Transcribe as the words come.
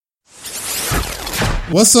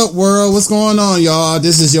What's up, world? What's going on, y'all?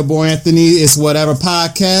 This is your boy Anthony. It's Whatever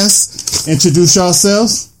Podcast. Introduce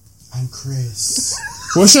yourselves. I'm Chris.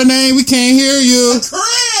 What's your name? We can't hear you. Chris!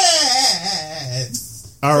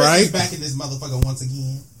 All right. Back in this motherfucker once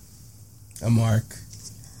again. I'm Mark.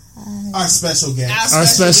 Our special guest. Our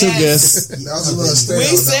special guest. That was a little We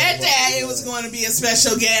said that it was going to be a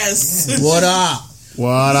special guest. Yeah. What up?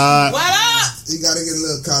 What up? What up? You gotta get a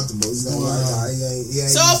little comfortable. You know, he ain't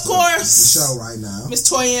So, of used to course, the show right now. Miss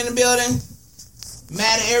Toya in the building.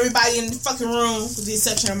 Mad at everybody in the fucking room, with the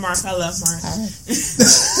exception of Mark. I love Mark.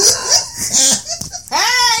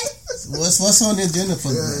 Hey! What's on the agenda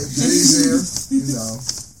for Yeah, today? G's here. You know,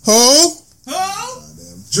 Who? Who?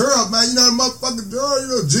 Gerald, man. You know the motherfucking Gerald. You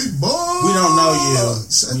know, G-Boy. We don't know you.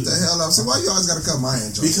 Shut the hell up. So why you always gotta cut my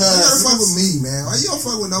intro? Because- why you gotta fuck with me, man? Why you don't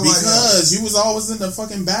fuck with nobody else? Because you was always in the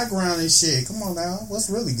fucking background and shit. Come on now. What's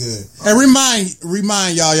really good? And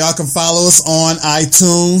remind y'all can follow us on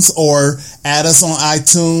iTunes or add us on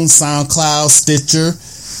iTunes, SoundCloud, Stitcher,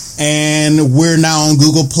 and we're now on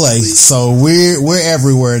Google Play. So we're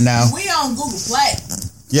everywhere now. We on Google Play.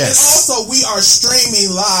 And Yes. also, we are streaming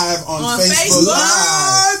live on Facebook. Facebook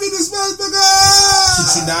Live in this motherfucker.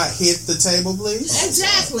 Could you not hit the table, please?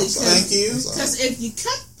 Exactly. Thank you. Because if you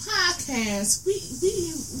cut podcasts, we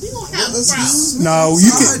gonna have Let's problems. No,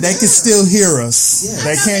 they can still hear us. Yeah.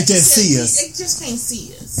 They can't just see us. They just can't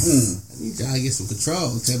see us. You gotta get some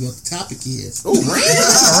control. Tell me what the topic is.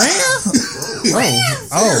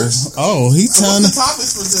 Oh, he telling What's the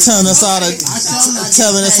topics for this? telling us how to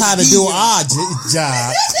telling us how to do our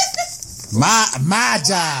job. My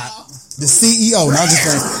job. The CEO. No, I'm just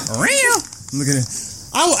saying. Look at it.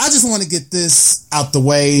 I just want to get this out the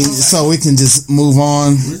way so we can just move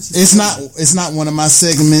on. It's not one of my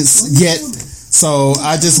segments yet, so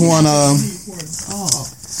I just want to.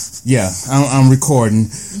 Yeah, I'm recording.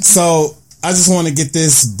 So I just want to get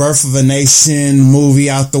this Birth of a Nation movie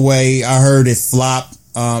out the way. I heard it flopped.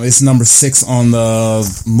 It's number 6 on the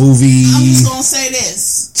movie I'm just gonna say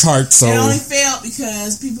this. chart. So It only failed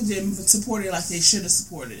because people didn't support it like they should have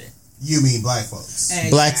supported it. You mean black folks?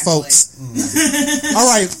 black Exactly. folks. All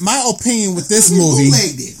right, my opinion with this movie.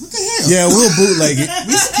 Bootlegged it. What the hell? Yeah, we'll bootleg it,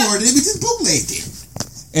 We supported it. We just bootlegged it.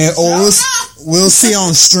 and or we'll see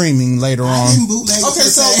on streaming later I on. didn't bootleg it. Okay,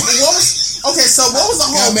 so what was the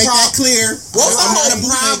whole Gotta make that problem? clear. What was the I'm not a whole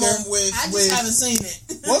bootlegger. problem I just with haven't seen it.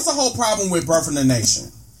 what's the whole problem with Birth of the Nation?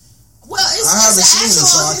 Well, it's I haven't an seen it, so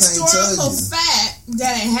actual I can't tell historical you. fact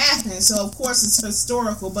that it happened. So of course it's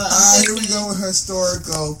historical, but Here we go with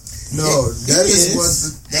historical. No, that is what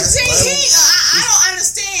the. See, I don't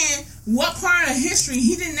understand what part of history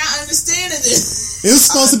he did not understand of this. It was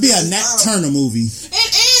supposed to be a Nat Turner movie. It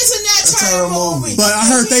is a Nat Turner Turner movie. movie, But I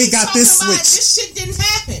heard they got this Talking about switch. This shit didn't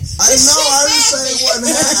happen. I didn't know. I didn't say it wasn't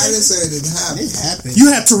happening. I didn't say it didn't happen. It happened. You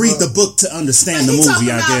have to read the book to understand the He movie, talking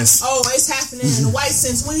I about, guess. Oh, it's happening in the white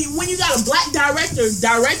sense when you got a black director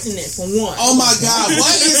directing it for one. Oh my God!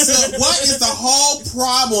 What is the whole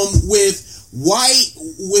problem with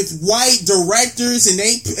white directors and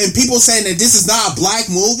people saying that this is not a black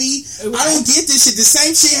movie? I don't get this shit. The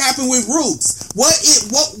same shit happened with Roots. What?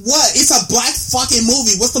 It's a black fucking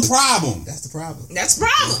movie. What's the problem? That's the problem. That's a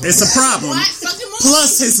problem. It's a problem. Black fucking movie.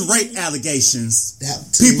 Plus his rape allegations. That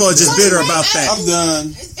too. People are just bitter about that. I'm done.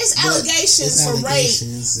 It's allegations It's for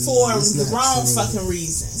allegations. rape for It's the not wrong true. fucking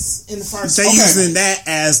reasons in the first They place. using that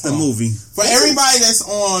as the movie. For everybody that's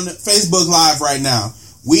on Facebook Live right now,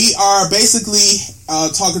 we are basically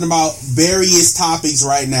talking about various topics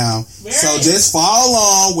right now. So just follow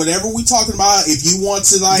along, whatever we're talking about. If you want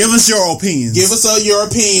to Give us your opinions. give us your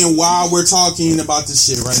opinion while we're talking about this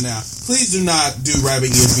shit right now. Please do not do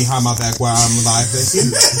rabbit ears behind my back while I'm live. Thank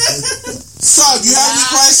you. So if you have any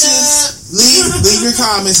questions, leave your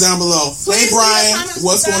comments down below. Hey Please leave your Brian, comments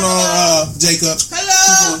what's down going on, Jacob?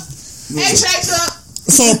 Hello. Hey, Jacob.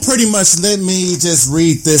 So pretty much, let me just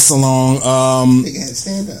read this along. Nigga had to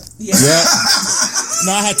stand up. Yeah. Yeah.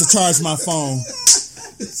 No, I had to charge my phone.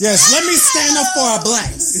 Yes, let me stand up for our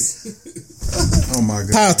blacks. Oh my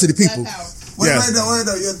God. Power to the people. Wait, Yeah. wait,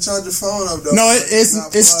 though. You have to charge your phone up, though. No, it's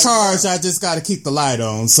not charged. I just got to keep the light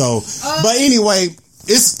on. So, but anyway,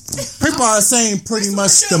 it's people are saying pretty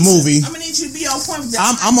much the movie. I'm gonna need you to be on point with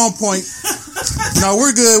that. I'm on point. No,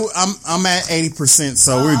 we're good. I'm at 80%,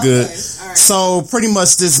 so we're good. Okay. All right. So pretty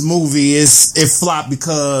much this movie it flopped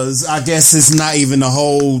because I guess it's not even the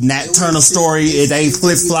whole Nat Turner story. They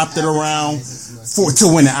flip-flopped it around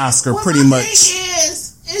to win an Oscar, Well, pretty my much.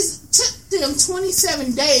 thing is to them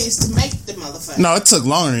 27 days to make the motherfucker. No, it took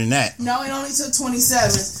longer than that. No, it only took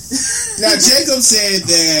 27. Now Jacob said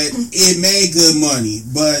that it made good money,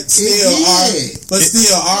 but still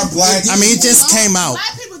our black. I mean, it just came out.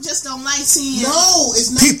 Black people just don't like seeing. No,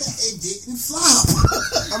 it's not that it didn't flop.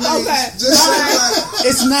 I mean, Okay. just like,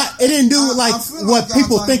 It's not. It didn't do like I feel what like y'all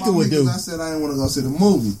people talking think it about would me do. 'cause I said I didn't want to go see the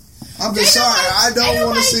movie. I'm just sorry. I don't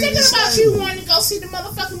want to see thinking this. about you wanting to go see the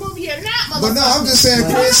motherfucking movie or not, motherfucker. But no, I'm just saying.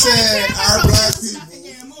 Chris said our black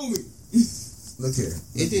people. movie. Look here.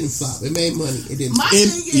 It didn't flop. It made money. It didn't. My It-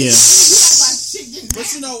 thing yeah. is, you act like shit getting But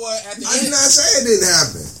you know what? At the I did end, not say it didn't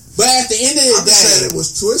happen. but at the end of I'm the just saying day, it was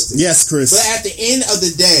twisted. Yes, Chris. but at the end of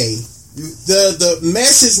the day, the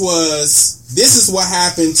message was this is what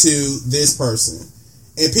happened to this person,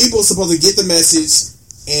 and people supposed to get the message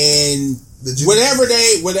and. Whatever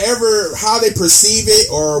how they perceive it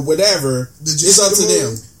or whatever, it's up to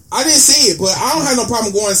them. I didn't see it, but I don't have no problem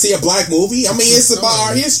going and see a black movie. I mean, it's about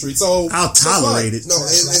our history, so I'll tolerate it. No,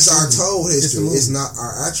 it's our told history. It's not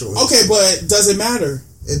our actual history. Okay, but does it matter?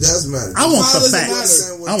 It does matter. I want How the does it facts.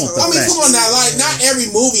 matter? I want the I mean, facts. come on now. Like, not every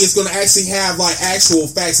movie is going to actually have like actual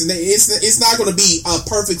facts, and it's not going to be a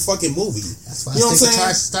perfect fucking movie. That's why You know I what I'm stick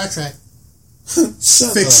saying? to Star Trek. Shut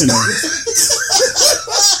Fictional. up.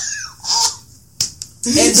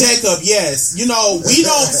 And Jacob, yes, you know we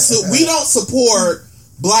don't support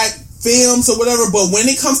black films or whatever, but when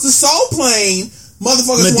it comes to Soul Plane,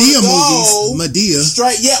 motherfuckers Medea want to go movies. Medea.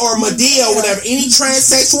 straight, or Medea, or whatever, any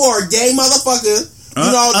transsexual or gay motherfucker, you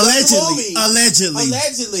know, allegedly,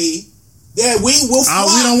 that we will fly.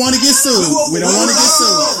 We don't want to get sued. We don't want to get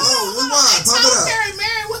sued. Rewind. Pump it Tyler up. Perry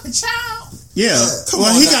married with a child. Yeah. Come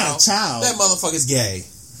Well, on he now. got a child. That motherfucker's gay.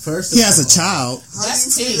 First, He has a child. How do you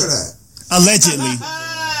That's figure tea. that? Allegedly.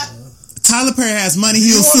 Tyler Perry has money.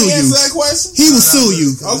 He'll You want sue to you. answer that question? He will sue you.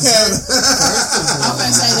 Okay. I'm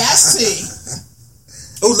gonna say that's tea.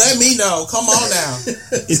 Oh, let me know. Come on now.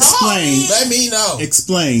 Explain. Let me know.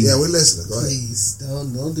 Explain. Yeah, we're listening. Go ahead. Please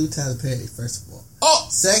don't do Tyler Perry. First of all. Oh,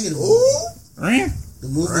 Second of all, Right? the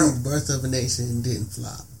movie Birth of a Nation didn't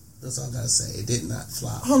flop. That's all I gotta say. It did not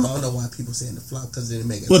flop. I don't know why people saying it flop because it didn't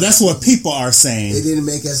make it. Well, that's what people are It saying. didn't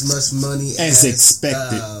make as much money As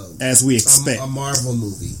expected. As we expect. a Marvel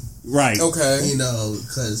movie. Right. okay. You know,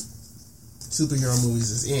 because superhero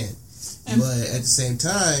movies is in, but at the same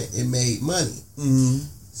time, it made money. Mm-hmm.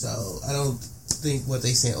 So I don't think what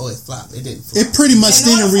they saying. Oh, it flopped. It didn't flop. It pretty much In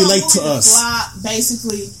order didn't for a relate movie to us. Flop,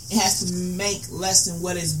 basically, it has to make less than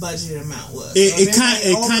what its budget amount was. It So if kind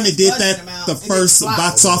made over of its did budget that amount, the it first didn't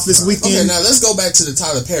flop. box office Okay, weekend. now let's go back to the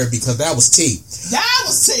Tyler Perry because that was tea. That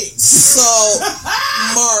was tea. So,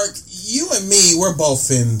 Mark, you and me, we're both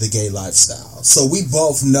in the gay lifestyle, so we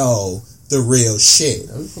both know the real shit.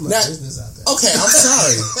 Let me put my Now- business out there. Okay, I'm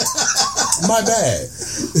sorry. My bad.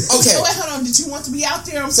 Okay. Oh, wait, hold on. Did you want to be out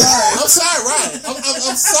there? I'm sorry. I'm sorry, right?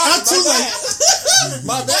 I'm sorry. I'm too late.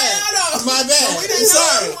 My bad. Hold on. My bad. We I'm didn't know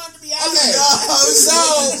sorry. you wanted to be out Okay.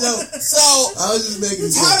 there. So I was just making a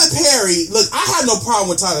joke. Tyler Perry, look, I have no problem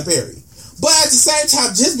with Tyler Perry. But at the same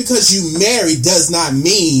time, just because you married does not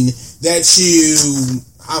mean that you,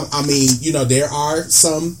 I mean, you know, there are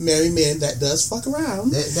some married men that does fuck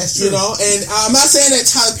around. That's true. You know, and I'm not saying that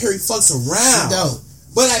Tyler Perry fucks around. No,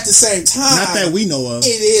 But at the same time, Not that we know of.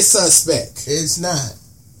 it is suspect. it's not.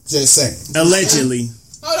 Just saying. Allegedly.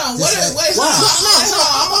 Hold on. Just Wait. Why?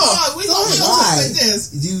 Hold on. We gonna Why look at this.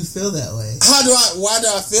 do you feel that way? Why do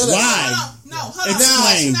I feel that? Why? Hold on.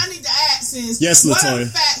 Explain. The question I need to ask is, Yes, what are Latoya.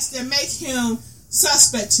 the facts that make him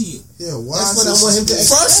suspect to you? Yeah, why That's is what I this- want him to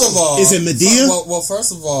First of all, Is it Medea? Well,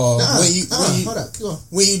 first of all, when you hold up, keep on.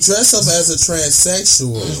 when you dress up as a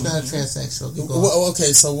transsexual, It's not a transsexual. Keep going. well,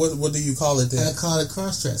 okay, so what do you call it I then? call it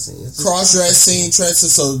cross-dressing. It's just Cross-dressing,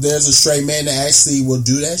 so there's a straight man that actually will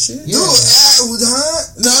do that shit? Yeah.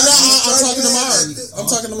 No, I'm talking to Mark. I'm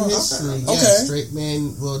talking to Mark. History, Okay. yeah, straight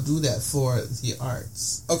men will do that for the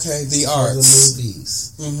arts, Okay, the for arts. the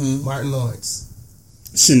movies. Mm-hmm. Martin Lawrence,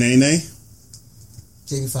 Shanae.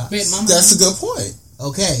 Jamie Foxx. Wait, Mama. That's a good point.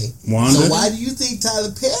 Okay, Wanda. so why do you think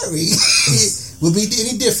Tyler Perry would be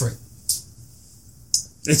any different?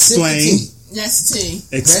 Explain. That's T.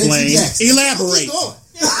 Explain. Jackson. Elaborate. Keep going.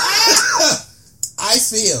 I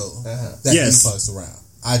feel Uh-huh. that Yes. he fucks around.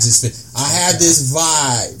 I just feel, I have this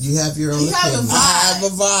vibe. You have your own You have a opinion. vibe. I have a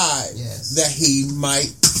vibe Yes. that he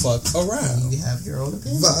might fuck around. You have your own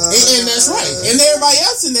opinion. And that's right. And everybody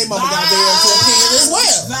else in their mother got their own opinion as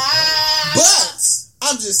well. Vibe. But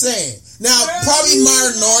I'm just saying. Now, probably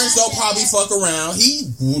Martin Lawrence don't probably fuck around. He,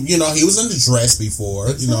 you know, he was in the dress before.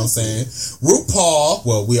 You know what I'm saying? RuPaul.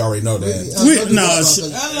 Well, we already know that.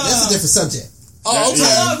 That's a different subject. Oh, okay.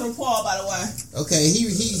 I love RuPaul, by the way. Okay, he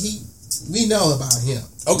We know about him.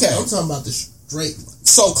 Okay. I'm talking about the straight one.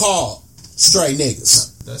 So-called straight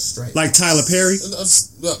niggas. That's straight. Like Tyler Perry.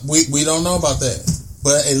 We don't know about that.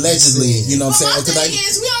 But allegedly, you know what I'm But saying? my thing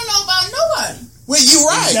is, we don't know about nobody. Well, you're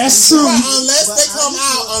right. That's You're true. right. Unless But they I come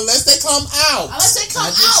just out. want- Unless they come out. Unless they come I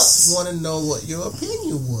out. just want to know what your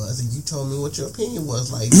opinion was, and you told me what your opinion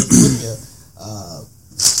was. Like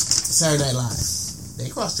Saturday Night Live, they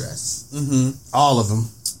cross dress. Mm-hmm. All of them.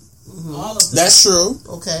 All of them. That's true.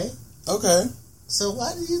 Okay, Okay. so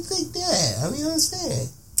why do you think that? I mean, understand.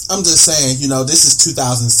 I'm just saying, this is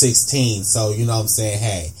 2016, so you know what I'm saying,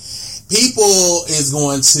 hey, people is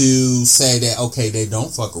going to say that, okay, they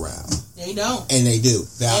don't fuck around. They don't. And they do.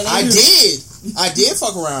 Now, And they I do. did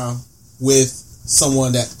fuck around with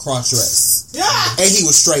someone that cross-dressed. Yeah. And he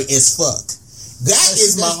was straight as fuck. That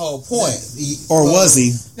is my whole point. Or was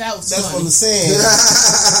he? That was That's what funny. I'm saying.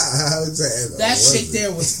 That shit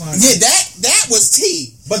there was funny. Yeah, that was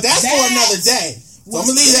tea. But that's for another day. So I'm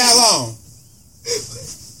going to leave that alone.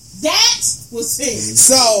 That was it.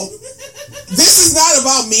 So, this is not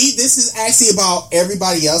about me. This is actually about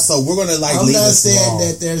everybody else. So, we're going to I'm leave not this saying alone.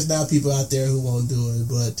 that there's not people out there who won't do it,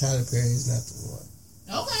 but Tyler Perry is not the one.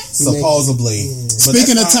 Okay. Supposedly. Yeah. But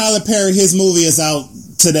Speaking of that's not- Tyler Perry, his movie is out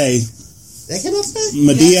today. That came out today?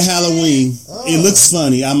 Medea Halloween. Oh. It looks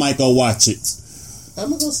funny. I might go watch it. I'm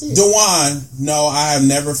gonna go see it. Dewan, no, I have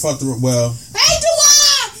never fucked with, Hey,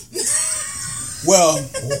 well,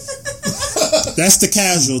 That's the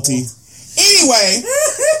casualty. anyway,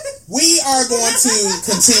 we are going to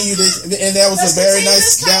continue this, and that was Let's a very continue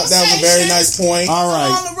nice, this that was a very nice point. All On right.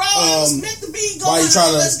 the road, it was meant to be why going you trying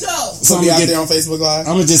on. to- Let's go. So I'm be gonna out get- there on Facebook Live.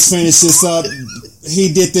 I'm gonna just finish this up. He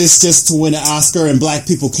did this just to win an Oscar, and black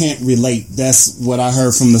people can't relate. That's what I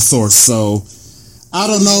heard from the source. So I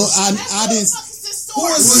don't know. I didn't. Who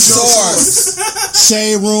is the source?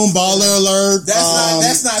 Shade Room, Baller Alert.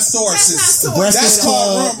 That's not sources. That's not Breakfast That's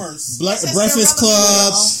called Club, rumors. Breakfast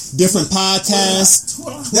Club, different podcasts,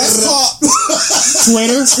 That's called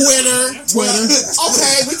Twitter. Twitter.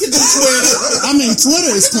 Okay, we can do Twitter. I mean,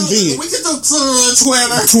 Twitter is convenient. We can do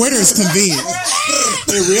Twitter. Twitter is convenient.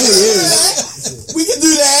 It really is. We can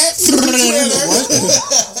do that.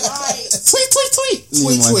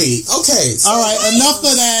 What? Tweet. Okay. So All right, enough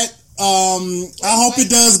of that. I hope it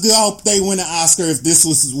does good. I hope they win an Oscar if this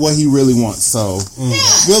was what he really wants. So,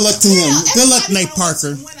 good luck to him. Good luck, Nate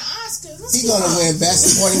Parker. He gonna win Best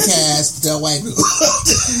Supporting Cast. The white group.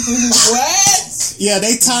 What? Yeah,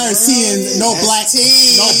 they tired seeing no black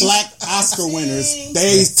Oscar winners.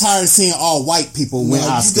 They tired seeing all white people win You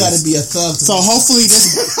Oscars. gotta be a thug. So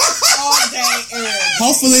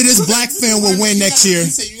hopefully this black film will win next year. You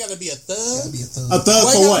said you gotta be a thug. Be a thug. A thug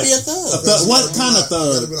Why for you what? gotta be a thug? A thug? What kind of You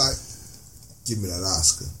gotta thug? be like, give me that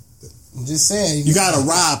Oscar. I'm just saying. You gotta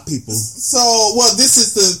rob people. So, well, this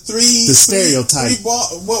is the The stereotype. Three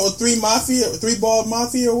ball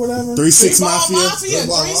mafia or whatever. 3-6 Mafia.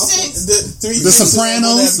 The The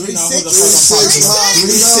Sopranos. 3-6 Mafia.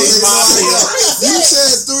 Mafia. You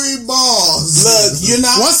said 3 balls. Look, you're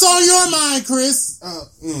not. What's on your mind, Chris?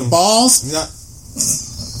 The balls? Hey,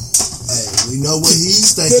 we know what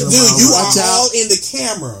he's thinking Dude, about. you Watch are out. all in the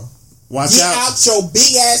camera. Watch Get out. out your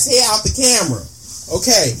big ass head out the camera.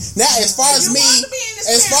 Okay. Now, as far as You me, want to be in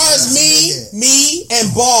this me and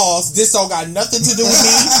balls, this don't got nothing to do with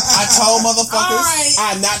me. I told motherfuckers, Alright.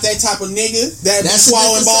 I'm not that type of nigga that be That's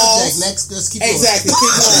swallowing balls. subject. Next, let's keep going. Exactly.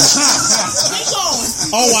 Keep going. Keep going.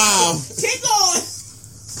 Oh, wow. Keep going.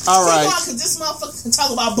 All right. Because this motherfucker can talk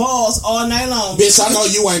about balls all night long. Bitch, I know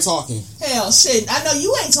you ain't talking. Hell, shit. I know you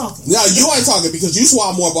ain't talking. No, you ain't talking because you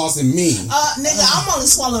swallow more balls than me. Nigga, I'm only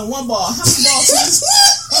swallowing one ball. How many balls do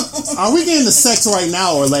you Are we getting to sex right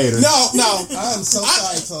now or later? No. I'm so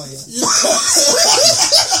sorry, Toya.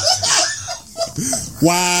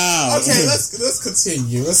 Wow. Okay, let's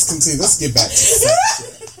continue. Let's get back to sex.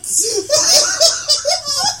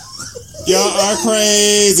 Y'all are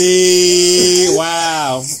crazy.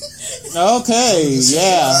 Wow. Okay,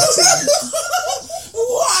 yeah.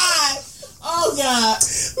 Why? Oh, God.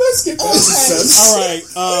 Let's get back to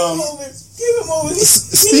sex. All right. Keep it moving.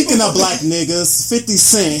 Speaking of black niggas, 50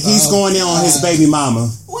 Cent, he's going in on his baby mama.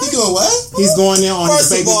 He doing what? He's going in on his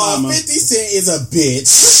First of baby all, mama. 50 Cent is a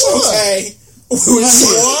bitch. Okay. What?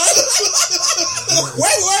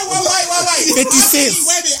 Wait. 50 Cent.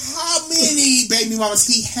 Wait a minute. How many baby mamas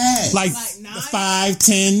he had? Like Like 9? 5,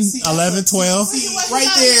 10, 11, 12. Right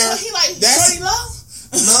there. That's That's- 30 love?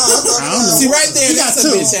 I don't know. See, right there, He got that's a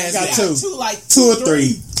two. bitch ass Got nigga. two. Two, like 2 or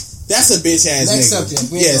 3. That's a bitch ass Next nigga. subject.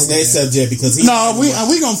 Yes, next subject because he. No, we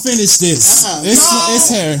gonna finish this. It's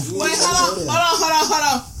here. Wait, hold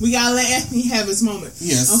on. We gotta let Anthony have his moment.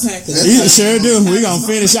 Yes. Okay. You sure do. We gonna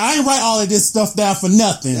finish. I ain't write all of this stuff down for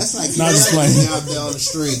nothing. That's like Not just playing. out there on the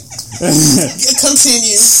street.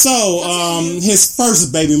 Continue. So, his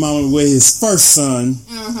first baby mama with his first son.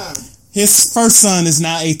 His first son is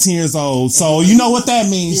now 18 years old. So you know what that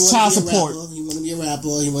means? Child support. You want to be a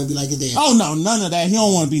rapper? You want to be like your dad? Oh no, none of that. He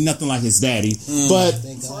don't want to be nothing like his daddy. But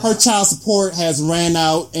her child support has ran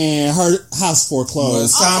out and her house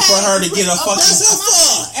foreclosed. It's time for her to get a fucking.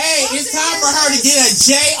 Hey, it's time for her to get a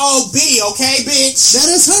job. Okay, bitch.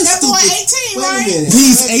 That is her That boy stupid. 18, Wait a right? minute.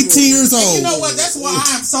 He's 18 years And old. you know what? That's why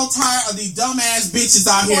I'm so tired of these dumbass bitches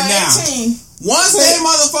out here Boy, now. 18. Once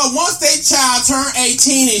they child turn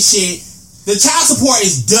 18 and shit, the child support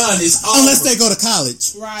is done. It's over. Unless they go to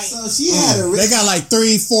college. Right. So she had a rich. They got like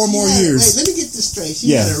 3-4 more Wait, years. let me get this straight.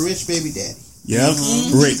 She Yeah. had a rich baby daddy. Yep.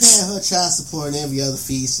 Rich. Paying her child support and every other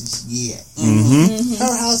fee since she had.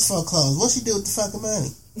 Her house foreclosed. What she do with the fucking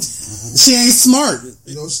money? She ain't smart.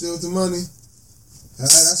 You don't steal the money.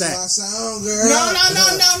 That's Stack. my sound, girl.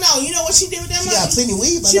 No. You know what she did with that She money? got plenty of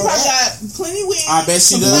weed. She probably got plenty of weed. I bet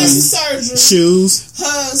she some does. plastic surgery. Shoes.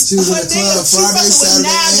 She was in Her the nigga, club she Friday, fucking with Saturday,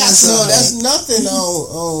 now and got No, some. that's nothing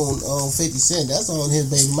on 50 Cent. That's on his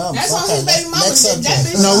baby mama. That's on his baby mama. Next That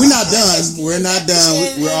subject. bitch- No, we're not done. We're not done.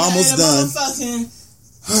 We're almost done. Fucking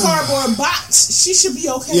cardboard box. She should be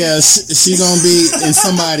okay. Yeah, she gonna be in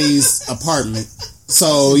somebody's apartment.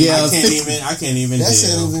 So yeah, I can't even That deal.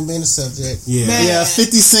 shouldn't even been a subject. Yeah. Man. yeah,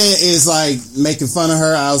 50 Cent is like making fun of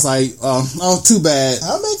her. I was like, oh, too bad.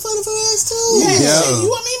 I'll make fun of her ass too. Yeah. Yeah. You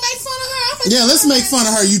want me to make fun of her? I'll Yeah, let's make fun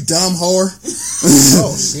of her, you dumb whore.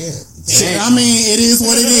 Oh shit. Shit, I mean, it is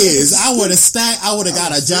what it is. I would have stacked. I would have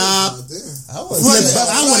got a job. Out there. I was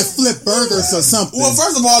I would have flipped burgers or something. Well,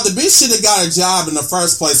 first of all, the bitch should have got a job in the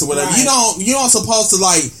first place or whatever. Right. You don't supposed to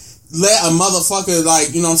like let a motherfucker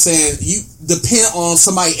like, you know what I'm saying, you depend on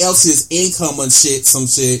somebody else's income and shit, some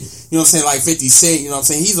shit. You know what I'm saying, like 50 Cent, you know what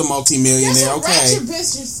I'm saying? He's a multi-millionaire, That's okay. ratchet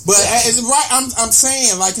bitches. But it's right, I'm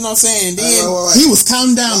saying, like, you know what I'm saying, then He was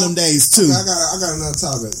counting down them days too. I got another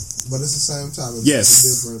topic, but it's the same topic.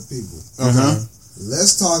 Yes. For different people.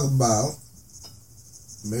 Let's talk about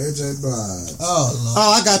Mary J. Blige. Oh Lord.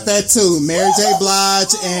 Oh, I got that too. Mary J.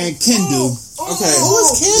 Blige and Kendu okay. Who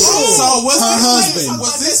is Kendall? So was Her this, husband.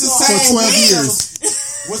 was this the for same 12 years.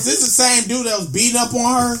 Was this the same dude that was beating up on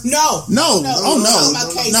her? No. No. Oh I'm no. talking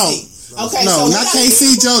about KC. No. Okay, No, so not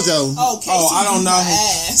KC JoJo. Oh, KC. Oh, I don't know.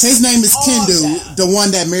 Ass. His name is Oh, Kendu, child. the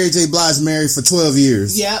one that Mary J. Blige married for 12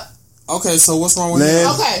 years. Yep. Okay, so what's wrong with Man.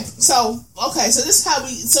 him? Okay, so this is how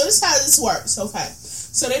this works. Okay,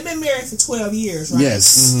 so they've been married for 12 years, right?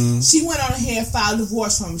 Yes. She went on ahead and filed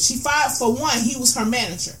divorce from him. She fired for one. He was her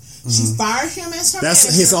manager. She fired him as her That's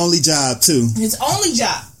manager. his only job too. His only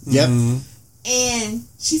job, Yep. and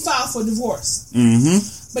she filed for divorce. Mm-hmm.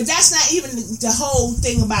 But that's not even the whole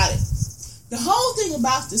thing about it. The whole thing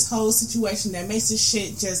about this whole situation that makes this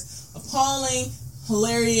shit just appalling,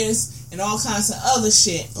 hilarious, and all kinds of other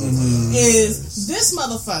shit is this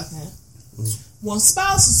motherfucker wants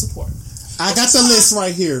spousal support. I got the list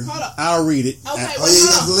right here. Hold up. I'll read it. Okay, Oh, yeah, you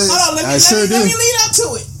got the list. hold on. Let I sure me do. lead up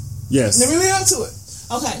to it. Yes. Let me lead up to it.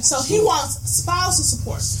 Okay, so he wants spousal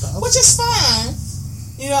support, which is fine.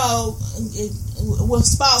 You know, with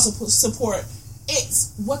spousal support, it's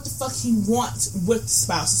what the fuck he wants with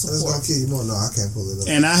spousal That's support. gonna kill you more. No, I can't pull it up.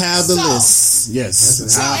 And I have the So- list. Yes.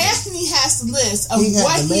 So Anthony has the list of He got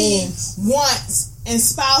what the he demands. wants in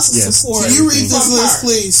spousal Yes. support. Can you read this from list, her.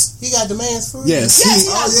 please? He got demands for it. Yes. Yes, he-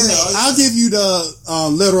 he has yeah. demands. I'll give you the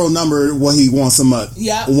literal number what he wants a month.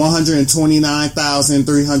 Yep.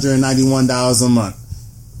 $129,391 a month.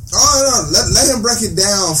 Oh no, let him break it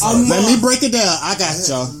down. For Let me break it down. I got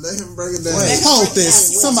y'all. Let him break it down. Wait, hold this.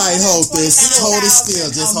 Somebody hold this. Hold it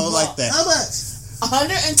still. Just hold like that. How much?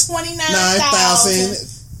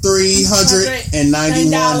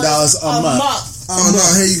 $9,391 a month. Oh no,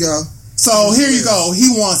 here you go. So here you go. He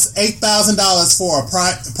wants $8,000 for a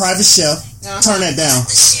private chef. Turn that down.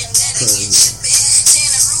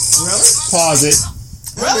 Really? Pause it.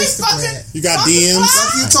 Really? missed the Fucking. bread. You got fucking DMs? fly?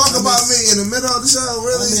 Like you talk about me in the middle of the show,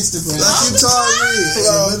 really? I missed the bread. Like you charge me in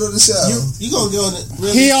the middle of the show. You gonna get on it?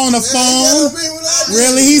 Really? He on the Yeah, phone. you gotta be what I do.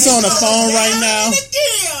 Really? He's on the phone Down right now. in the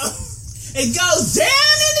DM. It goes down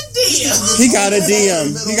in the DM. He got a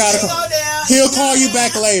DM. He got It go a. down. He'll call you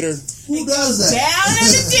back later. Who does that? Down in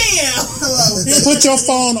the DM. Hello. Put your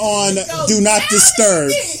phone on Goes Do Not down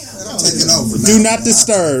Disturb. in the DM. I'm taking over now. Do Not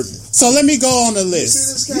Disturb. So let me go on the See list.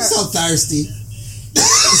 this You guy? so thirsty.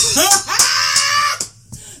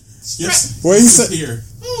 Yes. Where you say? Here.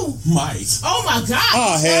 Ooh, Who? Mike. Oh my God.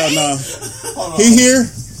 Oh hell Hey? no. Hold on. He here?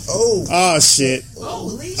 Oh, Shit.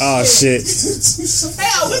 Holy Oh shit.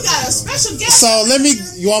 Hell, we got a special guest. So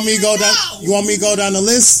you want me to go down? You want me to go down the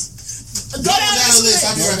list? Go down the list.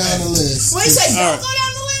 Go down the list. What you say? All right. Go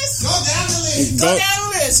down the list. Go down the list. Go down the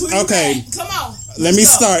list. Who you Okay. got? Come on. Let me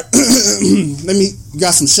Let's go. start. You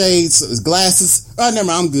got some shades, glasses. Oh, never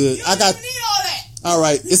mind. I'm good. You I got. don't even need all that. All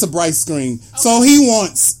right. It's a bright screen. So he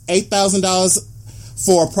wants $8,000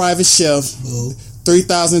 for a private chef.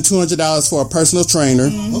 $3,200 for a personal trainer.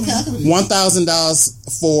 Okay.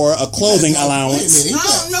 $1,000 for a clothing allowance. No.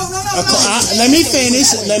 Let me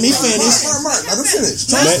finish. Let me finish. Mark, let him finish.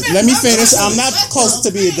 Let me finish. I'm not close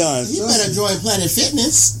to being done. You better join Planet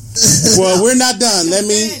Fitness. Well, we're not done. Let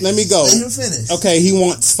me go. Let him finish. Okay, he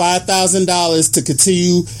wants $5,000 to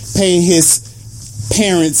continue paying his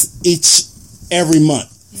parents every month.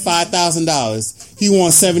 $5,000. He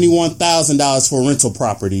wants $71,000 for rental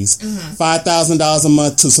properties. $5,000 a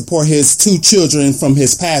month to support his 2 children from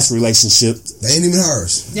his past relationship. They ain't even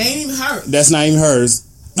hers. They ain't even hurt. That's not even hers.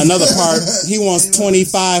 Another part, he wants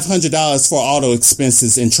 $2,500 for auto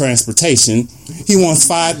expenses and transportation. He wants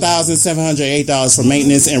 $5,708 for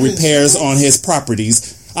maintenance and repairs on his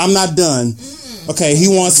properties. I'm not done. Okay, he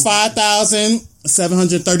wants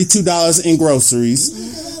 $5,732 in groceries.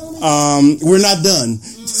 We're not done.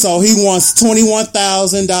 So he wants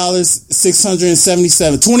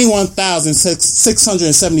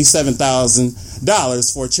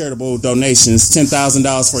 $21,677,000 for charitable donations,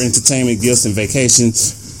 $10,000 for entertainment, gifts, and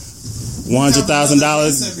vacations,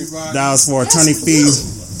 $100,000 for attorney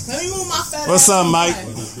fees. Let me move my fat What's ass up, on Mike? the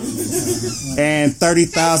way. And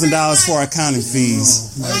 $30,000 for accounting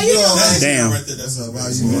fees. How you doing? Damn. Right there, that's How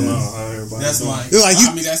you doing? That's Mike. You're like you.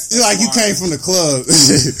 I mean, that's You're like you smart. came from the club.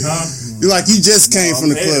 You're like you just came from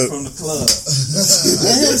the club.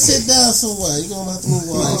 Let him sit down somewhere. You're going to have to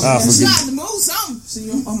move on. Ah, You forget- got to move something.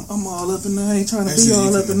 See, I'm all up in there. I ain't trying to be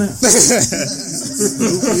all up in there.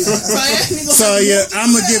 So yeah,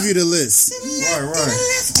 I'm gonna give you the list.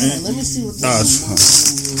 Let me see what Oh,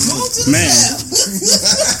 Move to the man,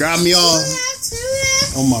 left. got me all. To the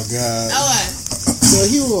left. Oh my god. All right. So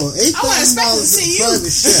he want I wasn't expecting to see you.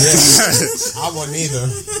 private chef. I wasn't either.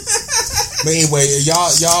 But anyway, y'all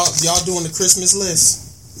doing the Christmas list?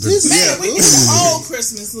 Man, we did the whole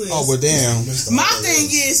Christmas list. Oh well, damn. My thing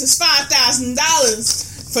is $5,000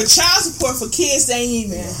 for child support for kids that ain't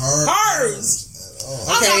even hers. I'm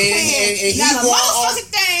not Okay, paying and he not a want all, motherfucking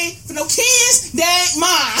thing for no kids that ain't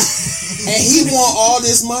mine. and he want all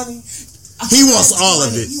this money. He wants all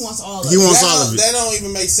of it. He wants all of He it. wants all of it. That don't even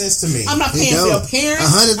make sense to me. I'm not paying for your parents.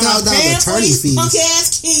 $100,000 I'm not paying for attorney these fees. punk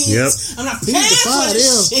ass kids. Yep. I'm not He paying need to for fire this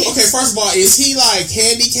them. shit. Okay, first of all, is he like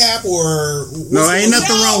handicapped or No, ain't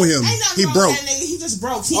nothing No, wrong with him. ain't nothing He wrong broke. with that nigga. He just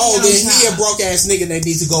broke. He Oh, ain't then got no he a job. broke ass nigga that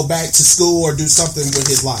needs to go back to school or do something with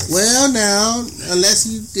his life. Well, now, unless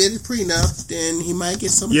he did a prenup, then he might get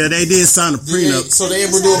some. Yeah, they did sign a prenup. So they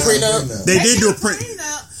ever do a prenup? They did do a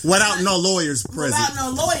prenup without no lawyers present. without no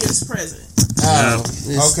lawyers present. Oh,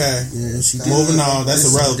 Yes. okay. Yeah, she did. Moving on. That's So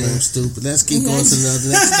irrelevant. damn stupid. Let's keep going to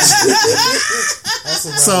another. That's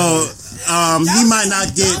irrelevant. So he might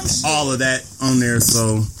not get all of that on there.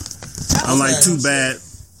 So I'm like, too bad.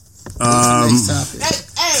 Next topic. Hey,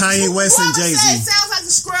 Kanye West and whoever Jay-Z. said it sounds like a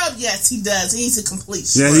scrub. Yes, he does. He's a complete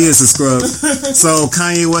scrub. Yeah, he is a scrub. So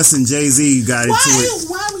Kanye West and Jay-Z got into it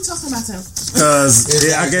Why are we talking about them? because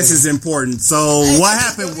I guess it's important. So what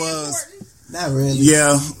happened was, Not really.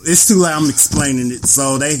 yeah, it's too late. I'm explaining it.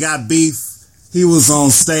 So they got beef. He was on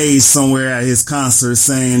stage somewhere at his concert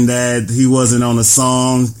saying that he wasn't on a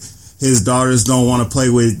song. His daughters don't want to play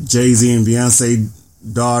with Jay-Z and Beyonce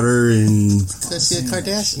daughter, and Because she a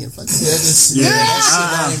Kardashian. Fuck That shit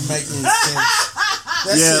don't even make any sense.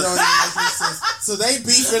 That Yeah. shit don't even make any sense. So they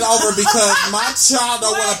beefing over because my child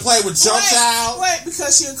don't want to play with your child. Wait,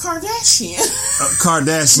 because she a Kardashian.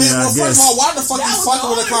 Kardashian, Man, well, I first guess, of all, why the fuck That you was fucking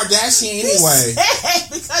with a the Kardashian anyway?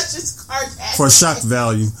 Because she's Kardashian. for shock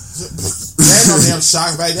value. That ain't no damn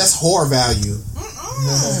shock value. That's whore value.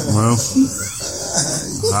 Well,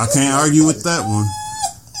 I can't argue with that one.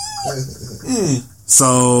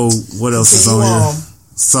 So what else is on here?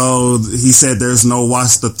 So he said there's no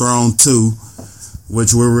Watch the Throne 2,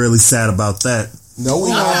 which we're really sad about that. No, we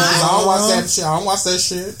don't. I don't watch that shit. I don't watch that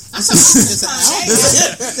shit. It's It's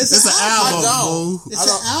an album, boo. It's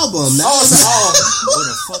an album. Oh, it's What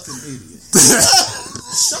a fucking idiot.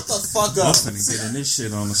 shut the fuck up. I'm finna get in this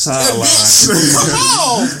shit on the Bitch, sideline. come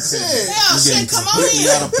on. Shit. Hell, shit, come on in.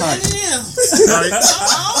 out of pocket. Right? Come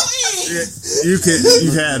on in. You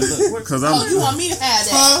had it because Oh, you I'm. want me to have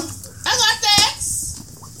that? Huh? I got that.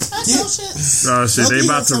 your shit? Oh shit, they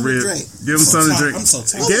about to rip. Give him something to drink. I'm so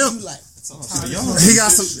tired. Give him. He got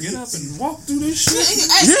some. Get up and walk through this shit.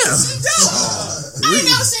 Yeah. She do. I ain't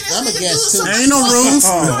never seen this I'm a nigga do guest, some too. Ain't no rules.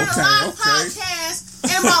 doing a live podcast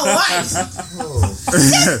and my wife.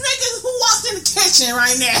 This nigga who walked in the kitchen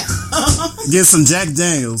right now. Get some Jack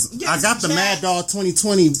Daniels. Get I got the some Mad Jack. Dog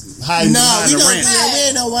 2020 hiding No, behind we the don't. ranch. We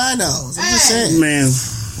ain't no winos. I'm just saying. Man,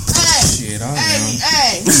 Shit, I am.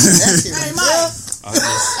 Hey, Mike.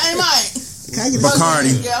 Hey, Mike. Can I get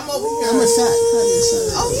Bacardi. Yeah, I'm over here. I'm a shot.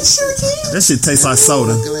 Oh, you sure can? that shit tastes like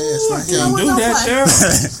soda. Glass right here. Do Don't that, play. girl.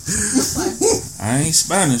 I ain't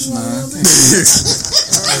Spanish, man. Hey,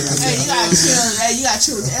 you gotta chill. Hey, you gotta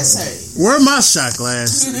chill with the essay. Where my shot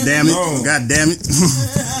glass? Damn it! No. God damn it!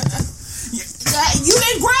 You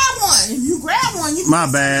didn't grab one. If you grab one, you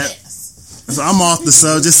My bad. So I'm off the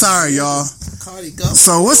subject. Sorry, y'all. Cardi go.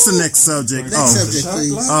 So what's the next subject? Next subject,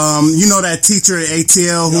 please. You know that teacher at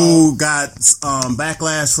ATL who got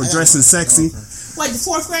backlash for dressing sexy? Wait, the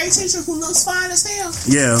 4th grade teacher who looks fine as hell?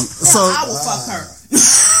 Yeah. So I will fuck her.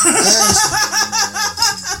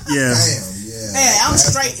 yeah. Damn, yeah. Hey, I'm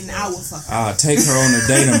straight and I will fuck her. I'll take her on a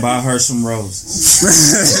date and buy her some roses.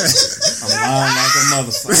 I'm lying like a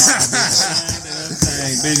motherfucker.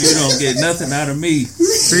 Dang, bitch, you don't get nothing out of me.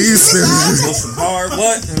 She's stupid. With some hard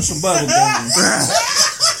what and some bubble gum.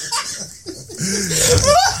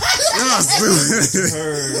 Y'all stupid.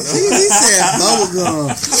 He said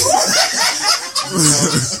bubblegum.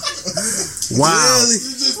 Wow.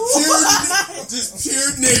 Just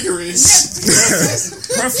pure niggerish.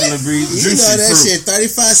 Preferably You juicy know that fruit. shit,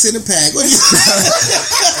 35 cents a pack. What you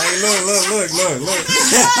Hey, look.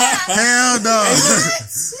 Hell no.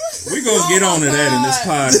 We gonna get on to that in this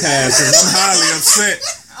podcast, and I'm highly upset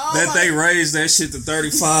that they raised that shit to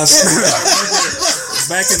 35 cents.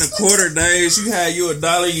 Back in the quarter days, you had you $1,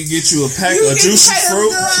 you get you a pack of juicy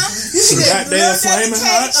fruit, some goddamn flaming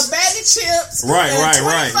hots. A bag of chips. Right. And a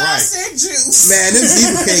 25-cent juice. Man, them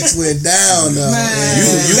zebra cakes went down though.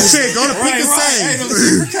 You Shit, go to Pick and Hey, Save. them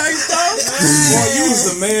zebra cakes, though. Boy, you was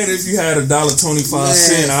the man if you had $1.25. Man,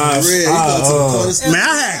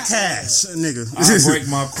 I had cash, nigga. I break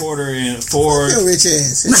my quarter in four. Your rich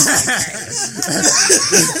ass.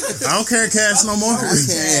 I don't carry cash no more.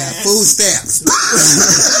 Yeah, food stamps.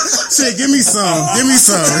 Shit, give me some.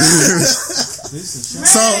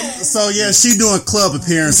 So yeah, she doing club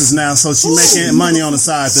appearances now, so she making money on the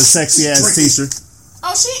side. The sexy ass teacher.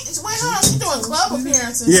 Oh, wait, hold on. She doing club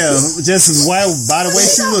appearances. Yeah, just as well by the way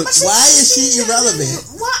she looks. Why is she irrelevant?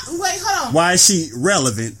 Wait, hold on. Why is she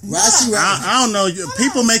relevant? Why is she relevant? I don't know.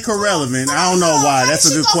 People make her relevant. I don't know why. That's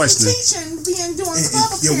a good question. Doing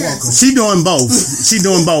club You're appearances. She doing both.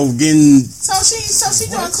 Getting So she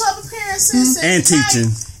doing club appearances and teaching.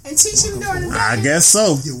 and teaching during the day. I guess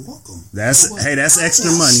so. You're welcome. That's extra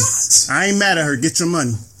money. I ain't mad at her. Get your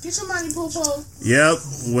money. Get your money, poo poo. Yep.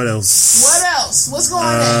 What else? What else? What's going on?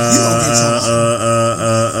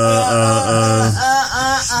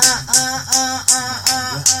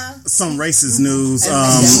 Some racist news.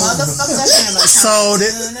 Motherfucker.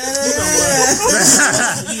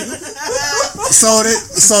 So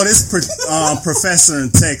this professor in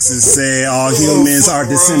Texas said all humans are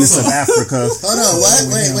descendants of Africa. Hold on, what?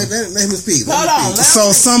 Wait, let me speak. Hold on.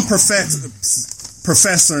 So some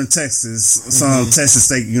professor in Texas, Texas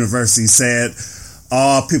State University said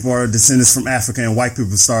all people are descendants from Africa and white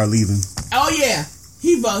people start leaving. Oh yeah,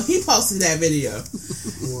 he posted that video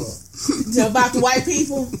about the white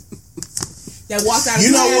people that walked out.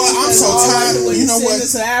 You know what? I'm so tired. You know what?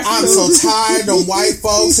 I'm so tired of white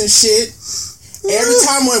folks and shit. Every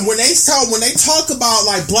time when they talk about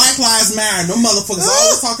like Black Lives Matter, them motherfuckers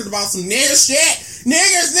always talking about some nigger shit,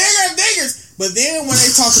 niggers. But then when they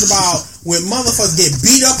talking about when motherfuckers get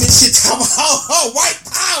beat up and shit, talk about white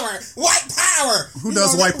power. Who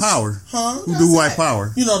does white power? Huh? Who do white power?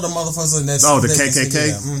 You know the motherfuckers in that. Oh, the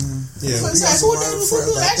KKK. Yeah. Who You got some do friends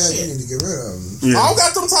like that that, you shit? need to get rid of them. I Yeah. don't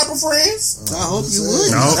got them type of friends. I hope you would.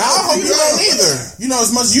 No. I hope you don't either. You know, as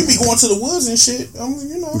much as you be going to the woods and shit.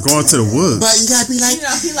 You know. Going to the woods. But you gotta be like, You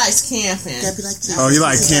know he likes camping. Oh, you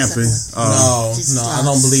like camping? No, Jesus I loves.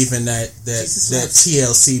 don't believe in that Jesus that loves.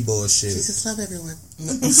 TLC bullshit. Jesus love everyone.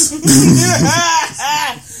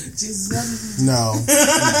 Jesus love you. No.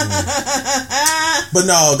 But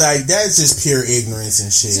no, like that's just pure ignorance and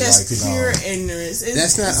shit. Just like, you know. pure ignorance.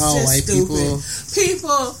 That's not all just white people.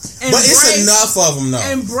 People, But it's enough of them though.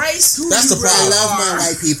 Embrace who That's you the I problem. really love my are.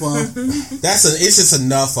 white people. It's just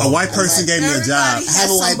enough of A white them. person gave me a job. Everybody I have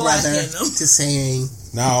a has white some black brother. in them. Just saying.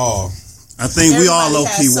 No, I think we all Everybody low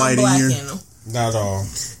key has some white black in here. them. not at all.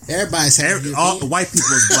 Everybody's All white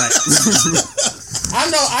people is black. I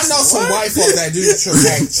know some white folks that do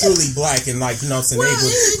act truly black and like, you know, so they would.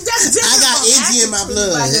 I got Indian in my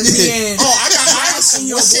blood. I got Irish in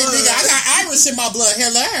your blood. Nigga, I got Irish in my blood.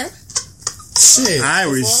 Hello. Shit.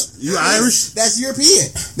 Irish. You Irish? That's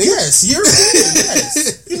European. Yes, European.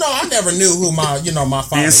 Yes. You know, I never knew who my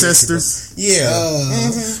father ancestors. Yeah.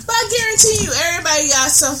 But I guarantee you, everybody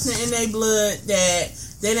got something in their blood that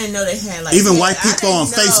they didn't know they had. Like even white people on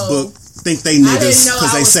Facebook think they niggas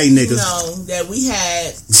because they say niggas. That we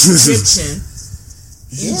had Egyptian.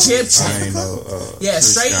 Egyptian. I ain't know.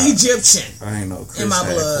 Straight Egyptian. I ain't know. In my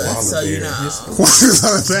blood, so you know. Yeah,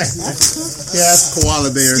 that's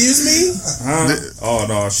koala bear. Excuse me? Oh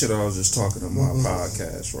no, shit! I was just talking to my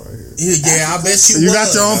podcast right here. Yeah, I bet you. You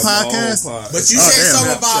got your own podcast, but you said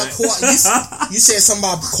something about you said something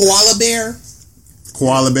about koala bear.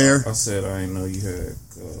 Koala bear. I said I ain't know you had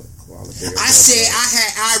koala bear. I said I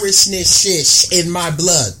had Irishness shish in my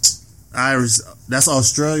blood. Irish. That's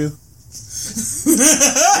Australia. Yeah.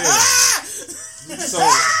 So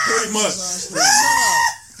pretty much.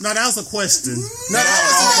 No, that was a question. No, that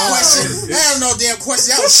wasn't a question. That ain't no damn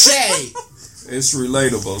question. That was shade. It's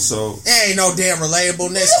relatable, so that ain't no damn relatable.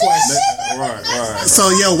 Next question. Right. So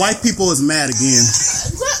white people is mad again.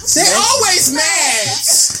 They always mad.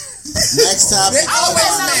 Next topic. They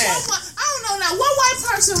always mad. I don't know now. One white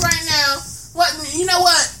person right now. What you know?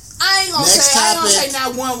 What? I ain't gonna say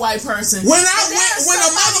not one white person. When a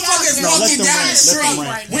motherfucker is walking down the street,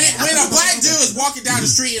 when a black dude is walking down the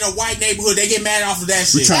street in a white neighborhood, they get mad off of that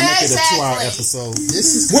shit. We're trying to make it a 2-hour episode.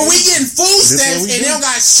 When we getting food stamps and they don't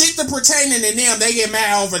got shit to pertaining to them, they get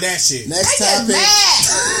mad over that shit. Next topic.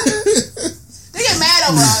 They get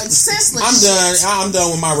mad over senseless. I'm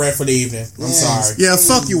done with my rap for the evening. I'm sorry. Yeah,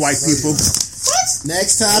 fuck you, white people. What?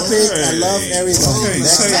 Next topic. I love everybody.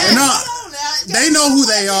 Next topic. No, they know who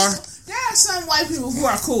they are. There are some white people who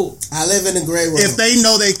are cool. I live in a gray world. If they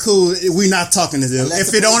know they cool, we not talking to them.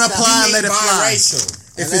 If it don't apply, let it fly.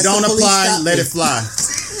 If it don't apply, let it fly.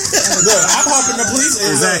 Look, I'm hoping the police.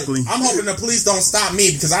 Exactly. I'm hoping the police don't stop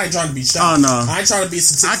me because I ain't trying to be shot. Oh no, I ain't trying to be.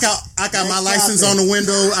 I got my license on the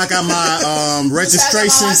window. I got my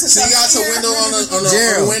registration. So you got your window on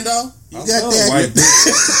the window. You got that?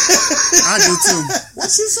 I do too.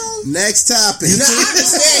 What you say? Next topic. Now I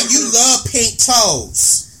understand you love pink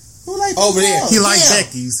toes. Who like over there? He like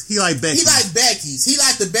Becky's. He like Becky's. He like Becky's. He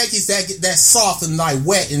like the Becky's that's soft and like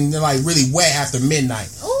wet and like really wet after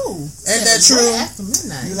midnight. Ooh, ain't that true? After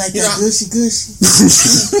midnight. You like that gushy gushy?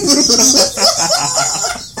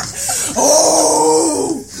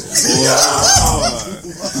 Oh.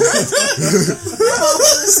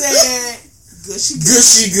 Said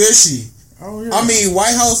gushy. Oh, yeah. I mean,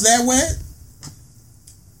 white house that wet?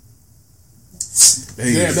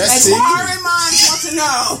 Yeah, that's it. Inquiring minds want to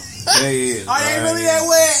know. Are they really that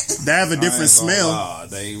wet? They have a different smell.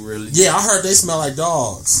 They really. Yeah, I heard they smell like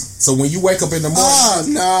dogs. So when you wake up in the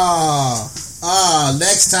morning. Oh no.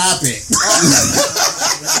 Next topic.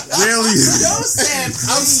 Really? Don't say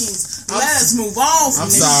please. Let us move on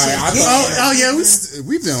from this. I'm sorry. Yeah,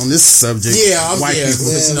 we've been on this subject. Yeah, white people.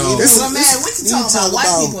 Well, man, we can talk about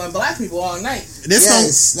white people and black people all night.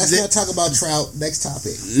 Let's not talk about trout. Next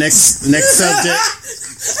topic. Next subject.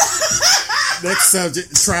 Next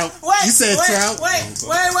subject. Trout. You said trout. Wait.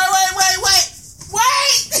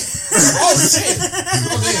 Oh shit!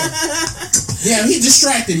 Damn, he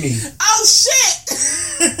distracted me. Oh shit!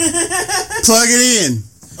 Plug it in.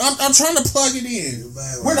 I'm trying to plug it in.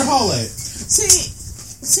 Where the hole at?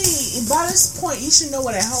 See, by this point, you should know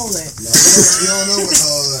where that hole at. No, you don't know what the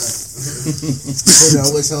hole at. You know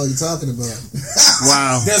which hole you talking about.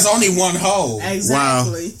 Wow. There's only one hole.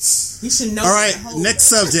 Exactly. Wow. You should know. All right, next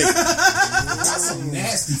subject. That's some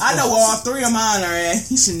nasty. I know where all three of mine are at.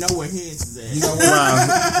 You should know where his is at. You know what? Wow.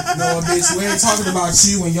 No, bitch, we ain't talking about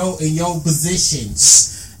you and your positions.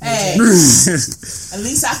 Hey, at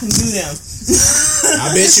least I can do them. I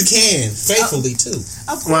bet you can. Faithfully, too.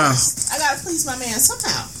 Of course. Wow. I gotta please my man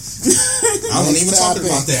somehow. I wasn't even talking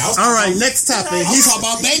about that. All right, next topic. He's talking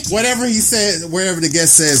about banking. Whatever he said, wherever the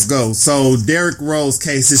guest says go. So Derrick Rose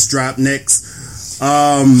case is dropped next.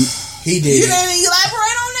 He did. You didn't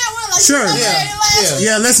elaborate on that one? Like sure.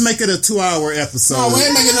 Yeah, let's make it a 2-hour episode. No, we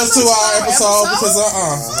ain't making a 2-hour episode because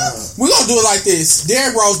we're gonna do it like this.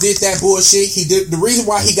 Derrick Rose did that bullshit. He did the reason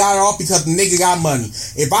why he got it off because the nigga got money.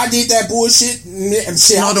 If I did that bullshit,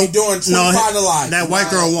 I'll be doing 25 to life. That white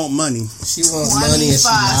girl want money. She wants money and she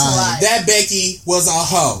lied. That Becky was a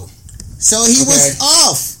hoe. So he was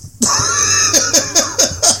off.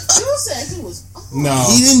 You said he was. No,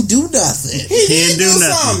 he didn't do nothing. He didn't do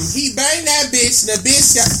nothing. He banged that bitch. And the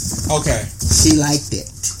bitch got okay. She liked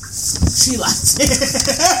it. She liked it.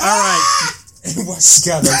 All right. And why she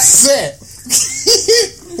got upset?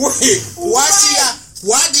 Wait, why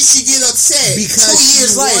did she get upset? Because 2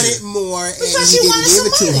 years she later, wanted more, and Because he she didn't wanted give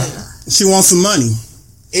it to some her. She wants some money.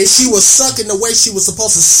 if she was sucking the way she was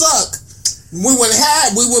supposed to suck, we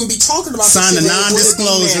wouldn't be talking about Sign this a shit. They wouldn't be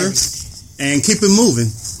non-disclosure married. and keep it moving.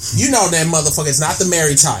 You know that motherfucker's not the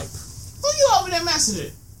married type. Who you over there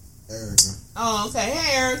messaging? Erica. Oh, okay.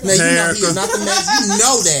 Hey, Erica. Now, you Hey, know Erica. he's not the married. You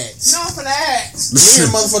know that. No, for that. Me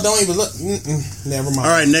and motherfucker don't even look. Never mind.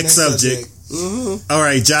 All right, next subject. All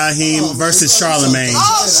right, Jaheim versus Charlemagne.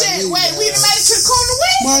 Oh, shit. Wait, we done made it to the corner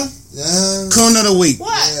week? What? Yeah. Coon of the week.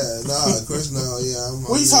 What? Yeah, nah, Chris, no, yeah.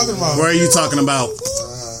 What are you talking about? Where are you talking about?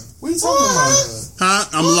 What are you talking about?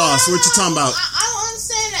 Huh? I'm lost. What you talking about? I don't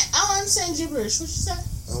understand that. I don't understand gibberish. What you say?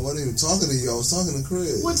 I wasn't even talking to you. I was talking to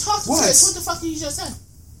Chris. Well, talk to What? Chris. What the fuck did you just say?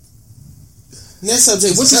 Next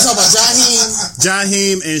subject. What you talking about, Jaheim?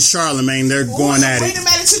 Jaheim and Charlemagne, they're going at We it. done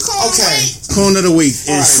made it to the corner Okay. week. Coon of the week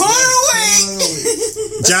All is right. Corner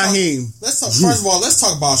week. Jaheim. Let's talk. First of all, let's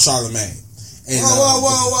talk about Charlemagne. And,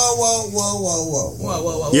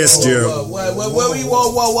 Whoa. Yes, Gerald.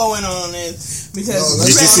 Whoa, and on this. Because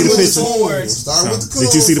Did you see the picture? Start with the cool.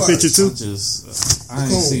 Did you see the picture too? I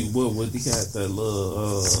didn't see what he had that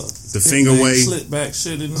little The finger wave. slit back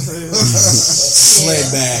shit in his head. slid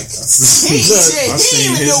back. He seen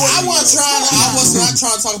even his do it. I was not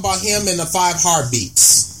trying to talk about him and the 5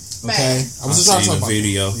 heartbeats. Okay, I was just trying to talk seen about. the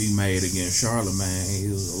video he made against Charlemagne.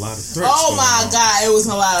 It was a lot of threats. Oh going my on. god, it was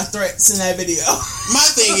a lot of threats in that video. My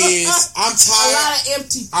thing is, I'm A tired. lot of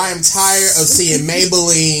empty. I'm tired of seeing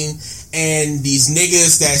Maybelline and these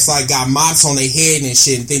niggas that's like got mops on their head and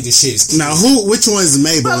shit and think the shit is cute. Now, which one is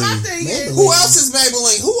But my Maybelline? thing is, Who else is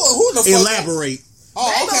Maybelline? Who the fuck? Elaborate. Oh,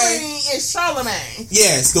 okay. Maybelline is Charlemagne.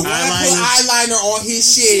 Yes, the one that put eyeliner on his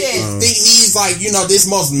shit Yeah. and think he's like, this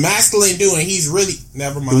most masculine dude, and he's really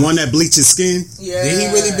never mind. The one that bleaches skin? Yeah. Did he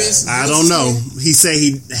really bitch? I don't know. He said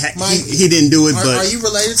Mike, he didn't do it, Are but you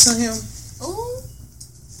related to him? Ooh.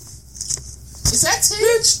 Is that T?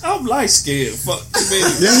 Bitch, I'm light skinned. Fuck you, man.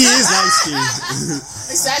 yeah, he is light skinned.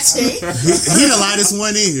 Is that T? He the lightest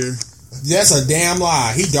one in here. That's a damn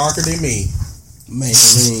lie. He darker than me.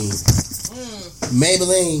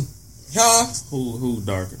 Maybelline. Huh? Who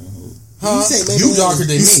darker than who? Huh? You say You Maybelline. darker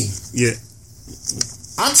than me. Yeah.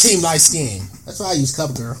 I'm team light skin. That's why I use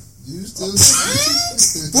CoverGirl. You still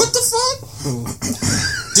What the fuck?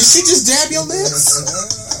 Did she just dab your lips?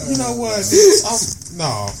 You know what?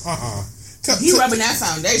 No. He rubbing that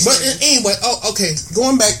foundation. But anyway, okay.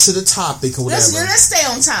 Going back to the topic or whatever. Let's stay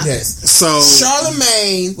on topic. Yes. So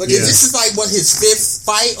Charlemagne. Yeah. This is like his 5th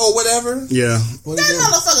fight or whatever. yeah. That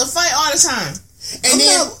motherfucker fight all the time. And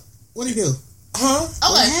then, What do you do? huh?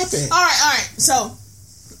 Okay. happened? All right. So,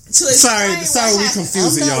 to Sorry explain what we happened-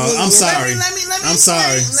 confusing I'm not y'all. really- I'm sorry. Let me I'm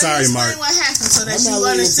sorry. Sorry, explain Mark. what happened so that I'm you not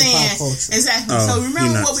really into understand pop culture. exactly. Oh, So you're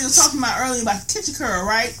remember not. what we were talking about earlier about the kitchen curl,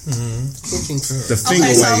 right? Kitchen curl. The finger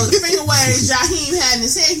Okay, so wave. the finger wave Jaheim had in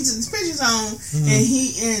his head, he took his pictures on,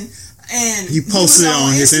 and He posted was it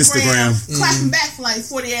on his Instagram. clapping back for like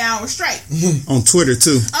 48 hours straight. On Twitter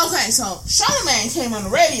too. Okay, so Charlemagne came on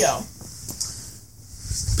the radio.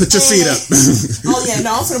 Put your feet up. Oh yeah,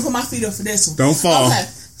 no, I'm finna put my feet up for this one. Don't fall. Okay,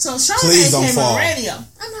 so Charlemagne Please don't came fall. on the radio.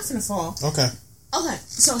 I'm not finna fall. Okay. Okay,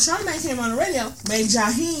 so Charlemagne came on the radio, made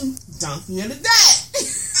Jaheim donkey of the day.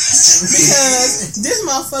 Because this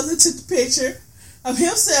motherfucker took the picture of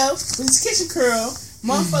himself with his kitchen curl.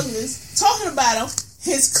 Motherfuckers talking about him.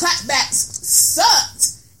 His clapbacks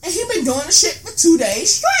sucked. And he been doing the shit for 2 days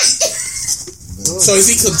straight. So is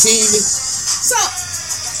he continuing? So,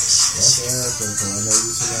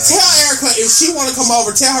 Tell Erica if she want to come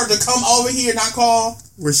over, tell her to come over here, not call.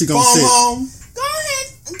 Where's she gonna Phone sit? home. go ahead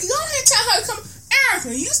and tell her to come. Erica,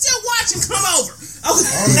 you still watching? Come over. Okay.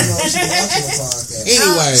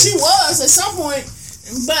 Anyway, She was at some point,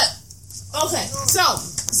 but okay. So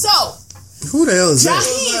Who the hell is that?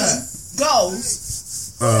 Jaheim goes.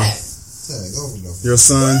 Your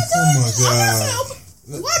son? oh my god.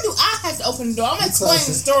 Why do I have to open the door? I'm gonna explain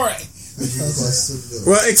the story.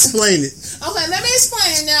 Well, explain it. Okay, let me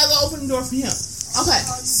explain and then I'll go open the door for him. Okay,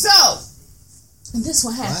 so this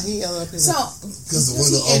what Why happened. he yelling up in So Because the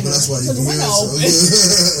window open, that's why you the can window hear open.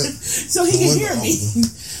 So he can hear me.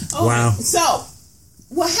 Okay, Wow. So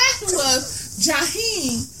what happened was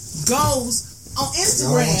Jaheim goes on I don't want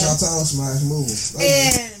Instagram y'all time smash move.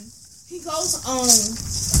 and he goes on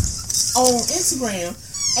Instagram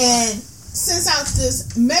and sends out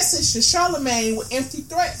this message to Charlemagne with empty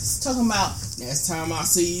threats, talking about next time I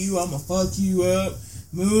see you, I'ma fuck you up,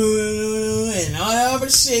 and all that other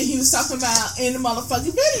shit he was talking about in the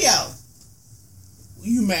motherfucking video.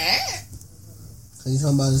 You mad? You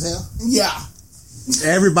talking about his hair? Yeah.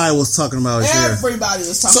 Everybody was talking about his hair. Everybody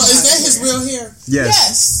was talking So about is that his his real hair?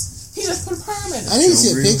 Yes. He just put a perm in it. I didn't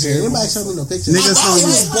see a picture. Anybody show me no picture? Niggas I thought don't he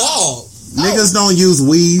was use bald. niggas don't use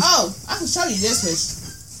weave. Oh, I can show you this picture.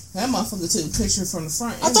 That motherfucker took a picture from the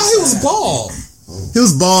front. I thought he was bald. He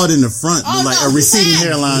was bald in the front, Oh, like no, a receding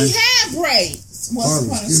hairline. He had braids once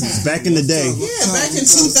upon a time. Back in the day. Yeah, back in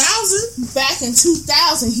 2000. Back in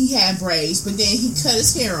 2000, he had braids, but then he cut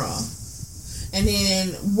his hair off. And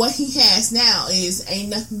then what he has now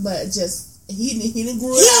ain't nothing but just he didn't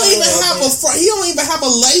grow. He don't even have a front. He don't even have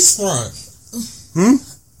a lace front.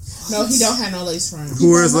 No, he don't have no lace front.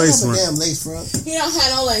 Who wears lace Damn front? lace front. He don't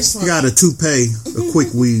have no lace front. He got a toupee, a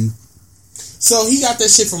quick weave. So he got that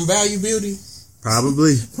shit from Value Beauty.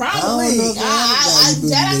 Probably. Probably. I don't know if Value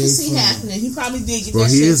That I can Beauty see from- happening. He probably did get Well,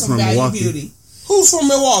 that he shit is from from Value Milwaukee. Beauty. Who's from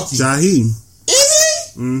Milwaukee? Jaheim. Is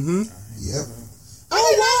he? Mm-hmm. Yep.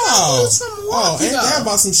 Oh wow. He was from Milwaukee, ain't that though.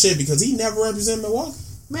 about some shit because he never represent Milwaukee.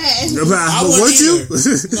 Man, I Would wouldn't you? either.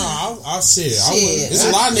 No, I shit. I wouldn't. There's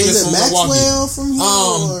a lot of niggas Is it from Milwaukee. Maxwell from here?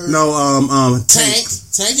 Or? No,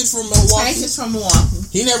 Tank is from Milwaukee. Tank is from Milwaukee.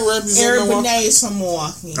 He never represented Eric Milwaukee. Benet is from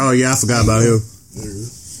Milwaukee. Oh yeah, I forgot about him.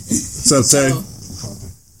 What's up, Tay?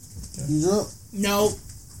 You drunk? Nope.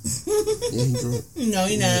 Yeah, he drunk. No,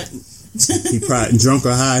 you're not. He probably drunk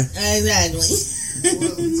or high. Exactly.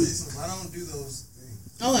 I don't do those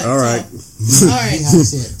things. Okay, All right. All right. He hot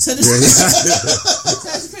shit. So this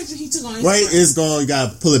is the picture he took on his Wait, phone. it's going. You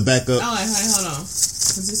gotta pull it back up. All right, hold on.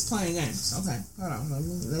 Because it's playing games. Okay, hold on.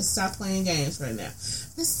 Let's stop playing games right now.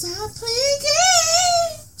 Let's stop playing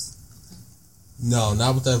games. No,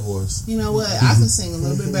 not with that voice. You know what? I can sing a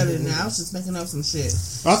little bit better than that. I was just making up some shit.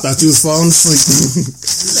 I thought you was falling asleep. You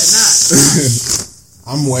said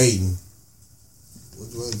not. I'm waiting. What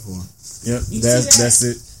you waiting for? Yep, You see that? that's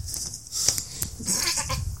it.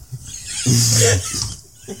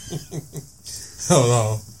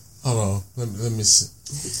 Hold on. Let me see.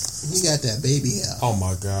 He got that baby hair. Oh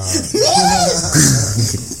my god.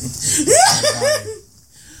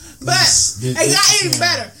 But it got even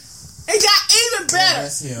better. It got even better.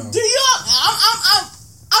 That's him. Do you?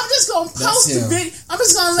 I'm just gonna post the him. video. I'm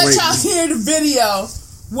just gonna let Wait. y'all hear the video.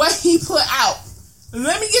 What he put out.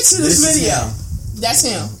 Let me get to this This is video. him. That's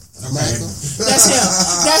him. Okay. That's him.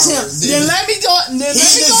 That's him. Then let me go. Then let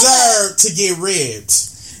He me go back. deserved to get ribbed.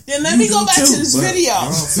 Then let me go back to this video.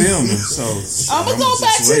 I'm filming, so I'm gonna go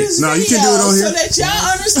back to this No, you video can do it on so here. that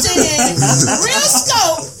y'all understand the real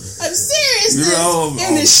scope of the seriousness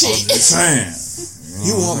in this I'm shit. just saying.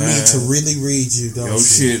 You want me to really read you, don't Your you?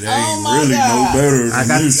 shit ain't my really no God. better than I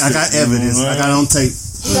got this shit, evidence. you know I what got it on tape.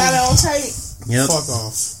 You got it on tape. Yep. Fuck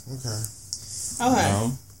off. Okay. Okay. No.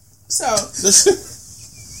 So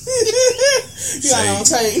you got it on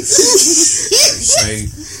tape. Say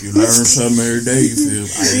you learn something every day. You feel?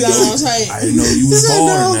 You got it on tape. I didn't know you was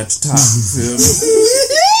balling at the top. You feel me?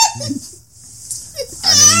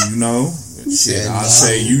 I didn't, shit. I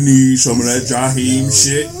say you need some of that Jaheim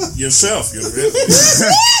shit yourself. You feel me?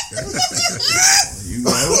 You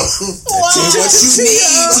know. And what you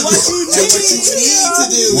need to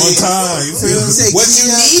do One is, time, you feel me? what you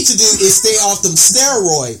need to do is stay off them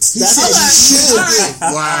steroids. That's what you should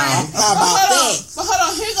do. Wow. How about that? But hold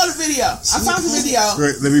on, here go the video. I found the video.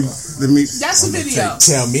 Great. Let me. That's the video.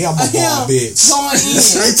 Tell me I'm a ball bitch. Going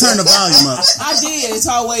They in. turn the volume up. I did. It's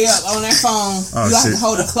all the way up on that phone. Oh, You have shit. to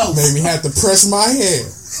hold it close. Made me have to press my head.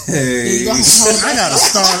 Hey. You gonna hold it. I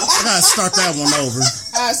gotta start that one over.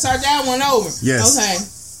 Start that one over. Yes. Okay.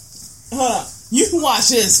 Hold on. You can watch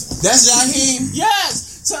this one. That's Jaheim.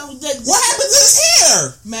 Yes. So What happened to his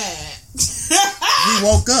hair? man. He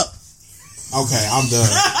woke up. Okay, I'm done.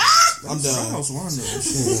 I was wondering.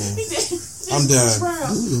 I'm done.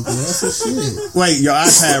 Ooh, that's a shit. Wait, your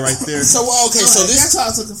iPad right there. So okay, so That's this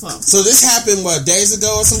all I took the phone. happened what, days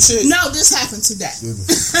ago or some shit? No, this happened today.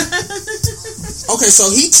 Okay,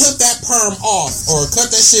 so he took that perm off or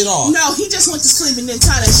cut that shit off. No, he just went to sleep and then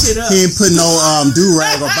tie that shit up. He ain't put no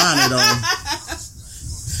do-rag or bonnet on.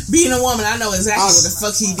 Being a woman, I know exactly what the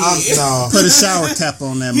fuck he did. No. Put a shower cap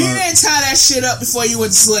on that He mug. didn't tie that shit up before you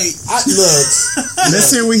went to sleep. Look.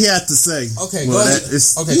 Let's hear what he had to say. Okay, Well, go that ahead.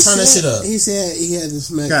 is- Okay, turn that shit up. He said he had to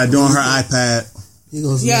smack. God, doing her iPad. He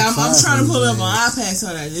goes. Yeah, I'm trying to pull up my iPad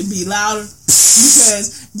so that it be louder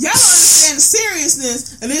because y'all don't understand the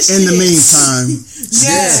seriousness of this In shit. the meantime,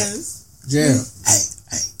 Yes. Gerald.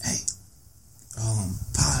 Hey.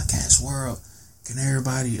 Podcast world. Can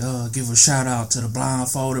everybody give a shout out to the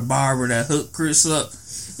blindfolded barber that hooked Chris up?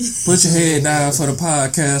 Put your head down for the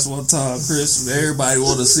podcast one time, Chris. Everybody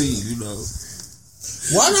want to see, you know.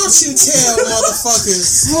 Why don't you tell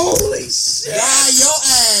motherfuckers? Holy shit! Why your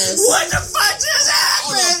ass? What the fuck just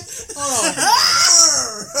happened? Hold on.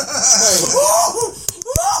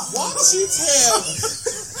 Why don't you tell?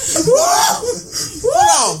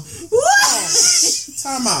 Hold on.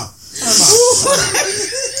 Time out.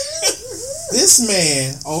 This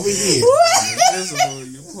man over here,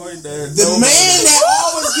 the man that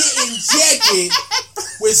always get injected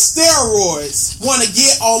with steroids, want to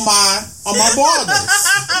get on my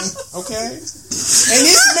borders. Okay, and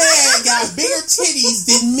this man got bigger titties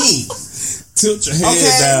than me. Tilt your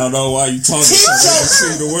head down though while you talking.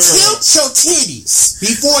 Tilt your titties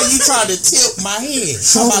before you try to tilt my head.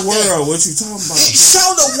 Show the world what you talking about.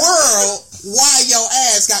 Show the world why your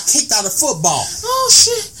ass got kicked out of football. Oh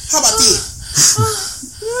shit! How about that?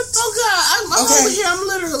 Oh god, I'm over here. I'm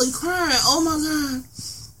literally crying. Oh my god.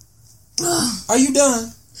 Are you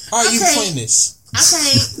done? Are you finished? I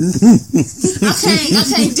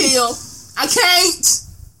can't deal. I can't.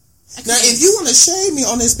 Now, if you want to shade me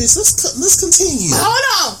on this bitch, let's continue. Hold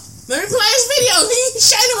on. Let me play this video. He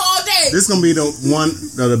shade him all day. This gonna be the one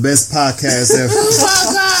of the best podcasts ever. Oh my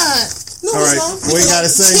god. No, all right, what you gotta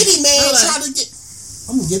say? Titty man try to get.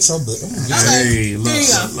 I'm gonna get your butt. Hey, look, there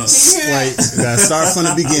you go. look. Wait, you gotta start from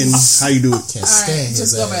the beginning. How you do it? Can't All stand right, his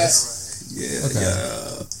just go back. ass. Yeah,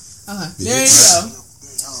 yeah. There you go.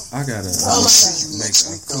 I gotta Oh my god. make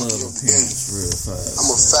a club appearance real fast.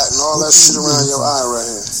 I'ma fatten all that shit around your eye right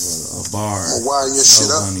here. A bar. I'ma wire your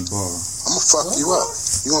shit up. Bunny bar. I'ma fuck you up.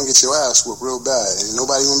 You gonna get your ass whooped real bad. And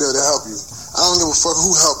nobody gonna be able to help you. I don't give a fuck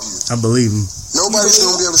who help you. I believe him. Nobody's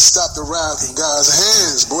gonna be able to stop the wrath of God's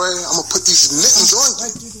hands, boy. I'ma put these mittens on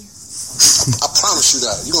you. I promise you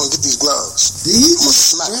that. You gonna get these gloves. These I'ma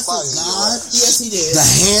smack breath fire of in your God. ass. Yes, he did. The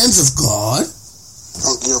hands of God.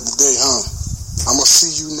 Donkey of the day, huh? I'ma see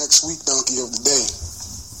you next week, donkey of the day.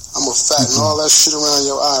 I'ma fatten all that shit around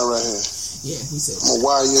your eye right here. Yeah, he said. I'ma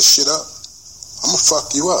wire your shit up. I'ma fuck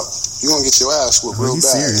you up. You gonna get your ass whooped real you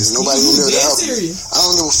bad. serious? And nobody gonna be able to Dead help serious. you. I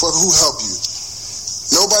don't give a fuck who help you.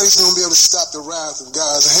 Nobody's gonna be able to stop the wrath of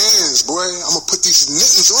God's hands, boy. I'ma put these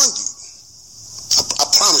mittens on you. I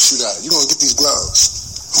promise you that. You gonna get these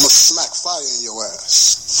gloves. I'ma smack fire in your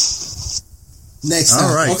ass. Next All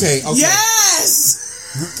time. right. Okay. Yes.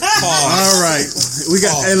 All right, we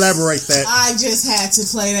got to elaborate that. I just had to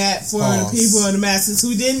play that for the Pause. people in the masses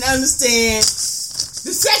who didn't understand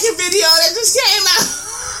the second video that just came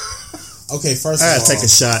out. Okay. First I of all, gotta take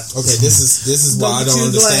a shot. Okay, this is what I Look at don't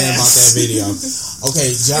your understand glass. about that video.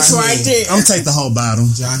 Okay, It's Jaheim. right there. I'm gonna take the whole bottle.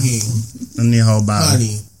 Jaheim, I need a whole bottle.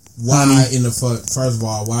 honey, why in the fuck? First of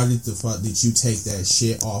all, why did you take that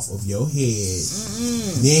shit off of your head?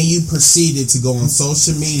 Then you proceeded to go on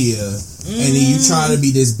social media, and then you try to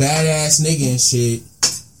be this badass nigga and shit,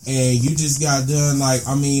 and you just got done like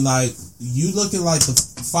you looking like the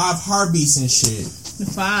 5 heartbeats and shit. The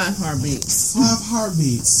 5 heartbeats. 5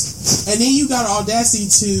 heartbeats, and then you got audacity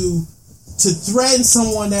to threaten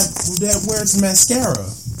someone that wears mascara.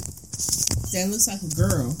 That looks like a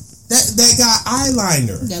girl. That got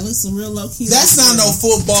eyeliner. That looks a real low key. That's not no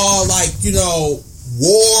football,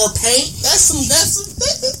 war paint. That's some That's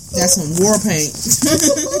some war paint.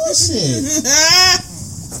 bullshit.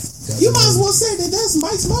 You might as well say that's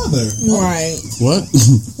Mike's mother. Right. What?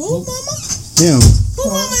 Who mama? Him, Who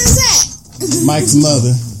mama is that? Mike's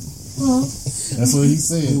mother. That's what he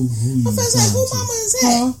said. I'm gonna say, who mama is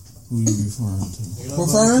that? Who you referring to?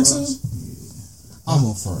 Referring to? I'm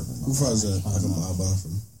referring to. Who fries that? I can buy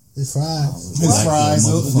from. It's fries. His fries,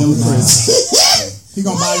 them crisps. He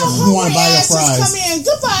gonna buy your. He want to buy your Just fries. come in.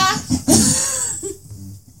 Goodbye.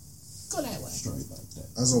 Go that way. Straight like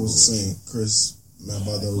that. That's what I was saying. Chris, man,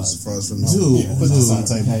 about those fries from Dude, Put this on the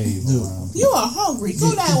table. You are hungry.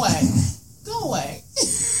 Go that way. Go away.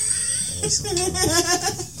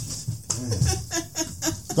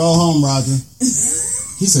 Go home, Roger.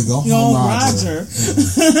 He said, "Go Yo, home, Roger."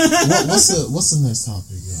 Roger. What's the next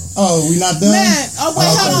topic, yo? Oh, we not done? Man, oh wait,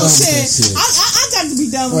 I'm hold done on, with that shit. shit. I got to be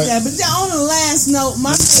done with Wait. that. But on the last note,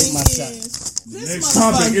 my thing my shot. is this Next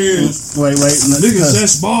topic motherfucker. is Wait. niggas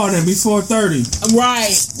just balling before 30.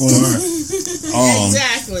 Right.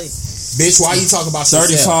 Exactly. Bitch, why you talk about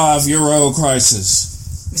yourself? 35-year-old crisis.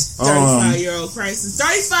 35-year-old crisis.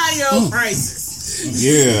 35-year-old crisis.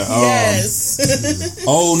 Yeah. Yes.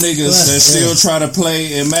 Old niggas that still try to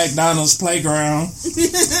play in McDonald's playground.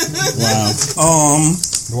 Wow.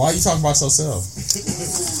 Why you talking about yourself?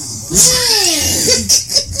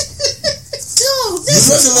 Dude, You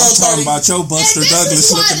look a I'm little talking 30. about your Buster this Douglas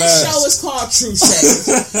is why looking this ass. show is called True Shade.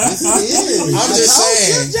 I'm just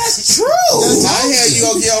saying. That's true. How the hell you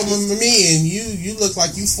gonna get over me and you look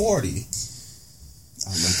like you 40?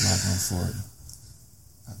 I look like I'm 40.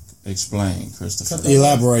 Explain, Christopher.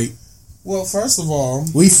 Elaborate. Well, first of all,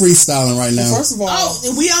 We freestyling right now. first of all,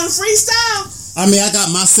 Oh, we on the freestyle? I mean, I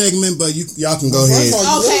got my segment, but y'all can go first ahead. of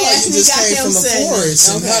all, you Okay, look like you Anthony just got came them from the segments. forest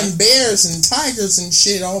and Okay. hunting bears and tigers and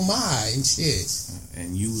shit on my and shit.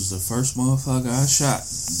 And you was the first motherfucker I shot.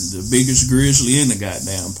 The biggest grizzly in the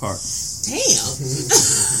goddamn park. Damn.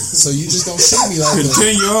 So you just don't shoot me like that.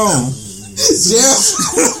 Continue on. Yeah.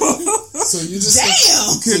 So you just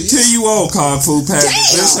Damn. Continue on, Kung Fu Panda.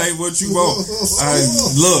 Damn. This ain't what you want.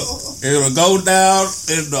 Look, it'll go down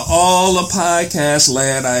into all the podcast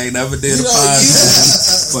land. I ain't never did You a know,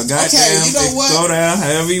 podcast. But goddamn, you know it what? go down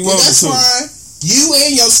however you want it that's to. fine. You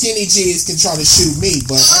and your skinny jeans can try to shoot me,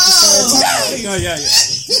 but at the same time, Yeah.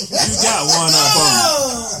 You got one up on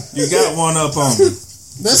me. You got one up on me.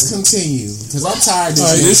 let's continue because I'm tired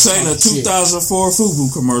of This ain't a 2004 FUBU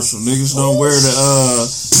commercial. Niggas don't wear the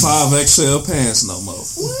 5XL pants no more.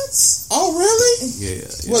 What? Oh, really? Yeah.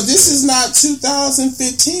 Well, this is not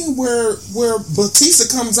 2015 where Batista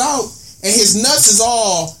comes out and his nuts is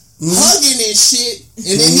all hugging and shit, and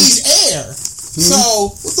it needs air. So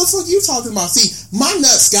what the fuck you talking about? See, my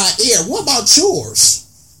nuts got air. What about yours?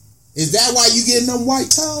 Is that why you getting them white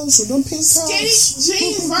towels or them pink towels? Skinny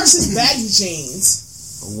jeans versus baggy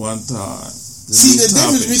jeans. One time. See, the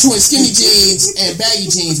difference between skinny jeans and baggy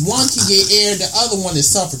jeans, one can get air, the other one is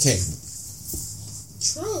suffocating.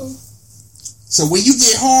 True. So when you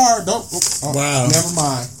get hard, don't. Oh, Wow. Never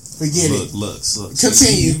mind. Forget it. Look.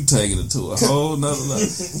 Continue. You taking it to a whole nother level.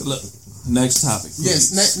 Look. Next topic.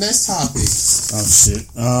 Yes, next topic. Oh shit.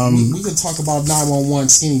 We can talk about 911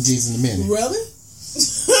 skinny jeans in a minute. Really?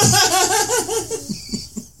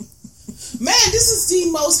 Man, this is the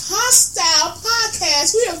most hostile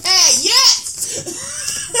podcast we have had yet.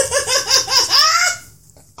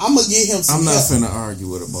 I'm gonna get him some I'm not help. finna argue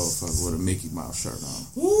with a motherfucker with a Mickey Mouse shirt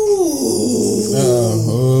on. Ooh.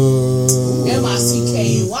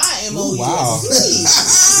 M-I-C-K-Y-M-O-U-S. Wow. Look,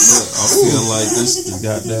 I feel like this is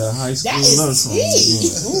goddamn high school That is lunchroom.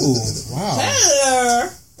 heat. Ooh, wow. Better.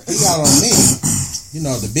 He got on me. You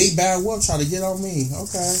know, the big bad wolf trying to get on me.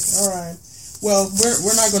 Okay, all right. Well,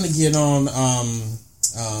 we're not gonna get on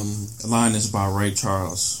The line is by Ray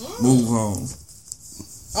Charles. Move on.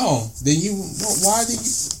 Oh, then you? Why did you?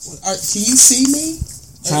 Can you see me?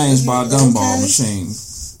 Changed by a Okay. gumball machine.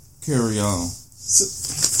 Carry on.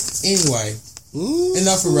 Anyway,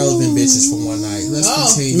 enough irrelevant bitches for one night. Let's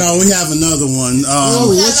continue. No, we have another one.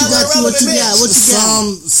 What you got? What you got?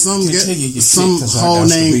 Some Continue your shit, some 'cause I whole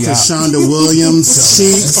got to name be out. Krishonda Williams.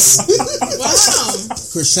 Wow.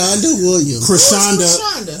 Krishonda Williams. Krishonda,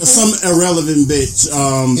 Krishonda. some irrelevant bitch.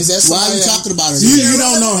 Is that Why are somebody you that- talking about her? You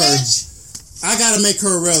don't know her. I gotta make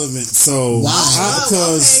her relevant. So Why?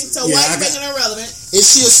 Because Okay, so why you making her relevant? Is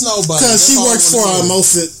she a snow bunny? because she That's all I works for wanna know.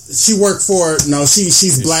 she worked for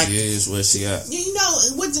she's black. She is where she at. You know,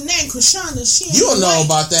 with the name Krishonda, she ain't You don't know white.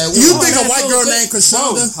 about that. You We- think a white girl named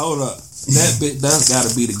Krishonda? Hold up. That bitch, that's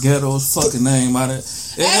gotta be the ghetto's fucking name out of it.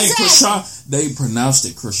 It ain't Exactly. Krishaw. They pronounced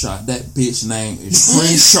it Krishaw. That bitch name is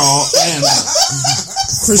Crenshaw and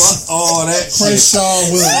fuck all that shit. Crenshaw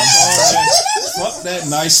Williams. Fuck that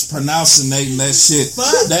nice pronouncing that shit.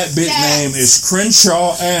 Fuck That bitch that. name is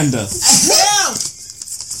Crenshaw and Hell,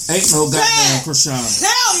 ain't no goddamn That. Krishonda.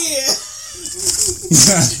 hell yeah.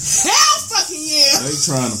 Hell fucking yeah. They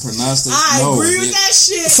trying to pronounce this. I no, agree with bitch. that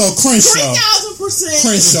shit. So Crenshaw. 3,000%.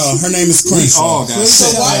 Crenshaw. Her name is We all Crenshaw. got So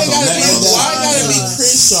shit why back it on gotta that be? motherfucker. Why it gotta be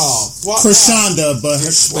Crenshaw? Why- Krishonda, but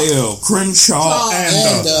her Spell Crenshaw and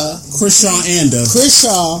And Krishaw Anda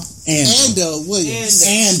Krishaw and and Williams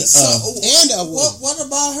and and What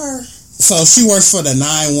about her? so she works for the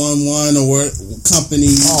 911 or company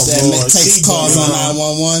that Lord, takes she calls done. on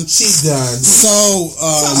 911. She's done. So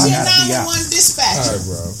So she a gotta be out. 911 dispatcher.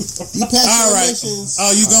 bro. You passed all your right. elections.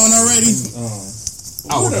 Oh, you going already?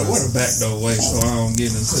 What a backdoor way so I don't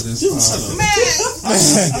get into this podcast. Man,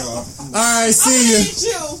 All right, I see you. need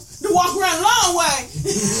you to walk around a long way.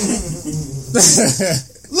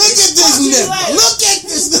 Look at this Talk to you nigga. later. Look at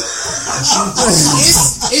this nigga.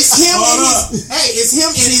 It's him and his, hey, it's him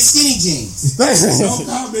and his skinny jeans.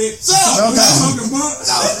 No comment.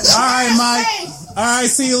 All right, Mike. Hey, All right,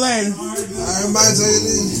 see you later. I might tell you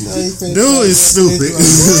this. Dude is stupid.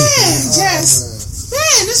 man,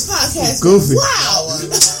 man, this podcast is Goofy. wow.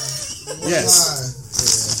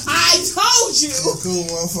 Yes. I told you. Cool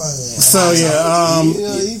motherfucker. So yeah,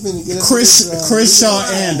 You finna get Krishaw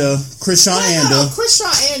Anda. Krishaw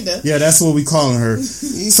Anda. Yeah, that's what we calling her.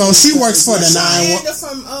 So she works for the Krishaw 911. Anda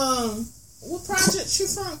from what project you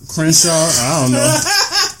from? Crenshaw. I don't know.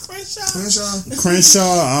 Crenshaw. Crenshaw,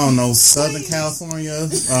 I don't know, Southern California,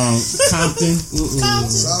 Compton,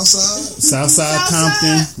 Southside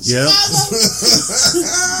Compton, yep.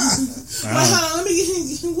 Hold on, let me get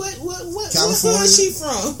what where is she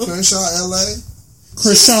from? Crenshaw, LA.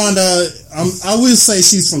 Crenshaw, I will say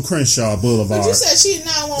she's from Crenshaw Boulevard. But you said she a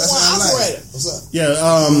 911 operator. What's up? Yeah,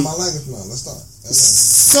 My language now. Let's talk.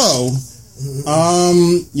 So,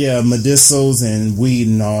 yeah, medicinals and weed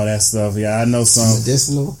and all that stuff. Yeah, I know some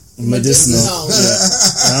medicinal.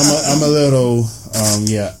 Yeah. I'm a little,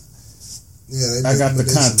 yeah. Yeah, I got the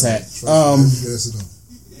contact.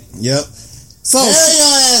 Yep. So hurry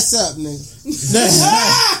your ass up, nigga.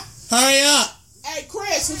 Hurry up. Hey,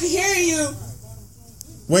 Chris, we can hear you.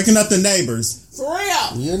 Waking up the neighbors. For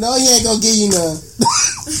real. You know he ain't gonna give you none.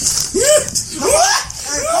 What?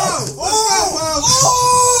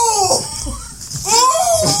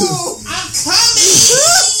 I'm coming.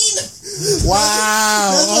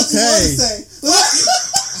 Wow. Okay.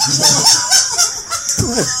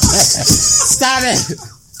 Stop it.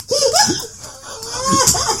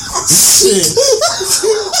 Shit.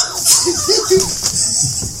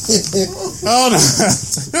 Hold on.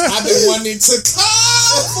 I've been wanting to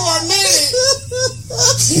come for a minute.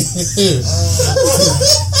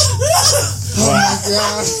 Oh my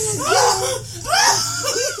God.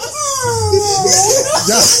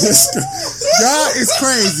 Y'all is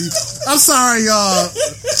crazy. I'm sorry, y'all.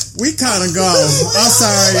 We kind of gone. I'm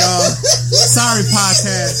sorry, y'all. Sorry,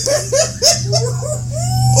 podcast.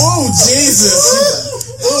 Oh, Jesus.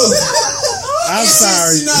 I'm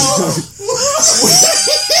sorry.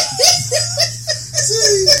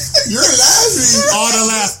 You're laughing. All the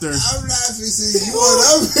laughter. I'm laughing. See, you want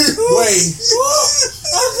up? Wait.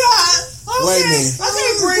 Oh, God. Wait a minute. I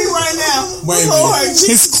can't breathe right now. Wait a Lord, minute.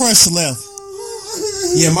 His crush left.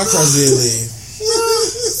 Yeah, my crush did leave.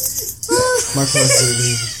 My crush did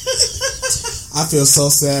leave. I feel so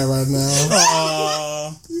sad right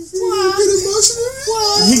now.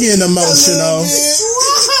 He getting emotional.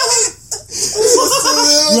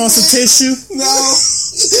 You want some tissue? No.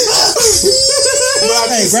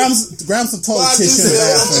 Hey, grab some toilet tissue in the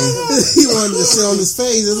bathroom. He wanted to shit on his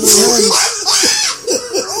face.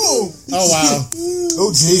 Oh wow.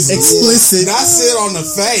 Oh, Jesus. Explicit. Not sit on the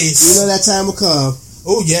face. You know that time will come.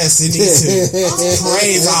 Oh, yes, it needs to.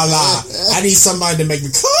 Praise Allah. I need somebody to make me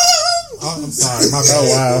come. Oh, I'm sorry, my bad. Oh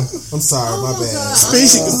wow. I'm sorry, my bad.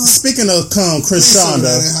 Speaking of cum, Chris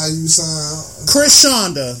Shonda. How you sound? Chris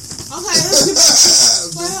Shonda. Okay,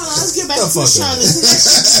 let's get back to Shonda.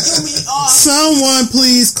 Someone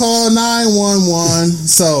please call 911.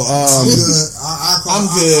 So I'm good. I'm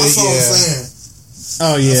good, I phone yeah. fan.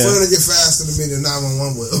 Oh yeah. I'm going to get faster than me than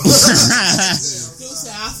 911 will.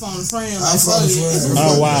 iPhone friend.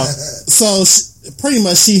 Oh wow. So pretty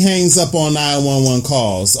much she hangs up on 911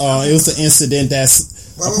 calls. It was an incident that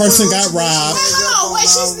a person got robbed. Wait,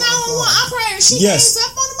 she's 911 operator. She hangs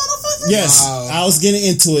up on the motherfucker? Yes, I was getting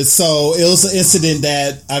into it. So it was an incident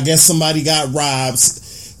that I guess somebody got robbed.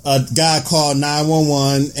 A guy called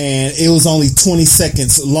 911 and it was only 20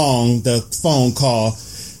 seconds long, the phone call.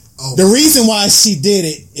 Oh. The reason why she did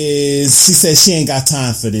it is she said she ain't got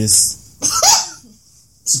time for this.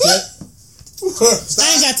 I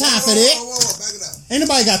ain't got time for that. Back it up. Ain't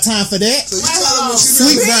nobody got time for that. So you telling me she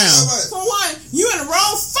Sweet really Brown. For one, you in the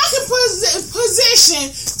wrong fucking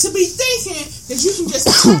position to be thinking that you can just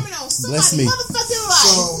comment on somebody's motherfucking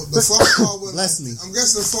life. So the phone call went Bless me. I'm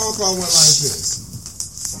guessing the phone call went like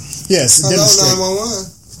this. Yes. Hello, 911.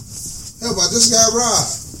 Help, I just got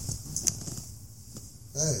robbed.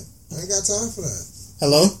 Hey, I ain't got time for that.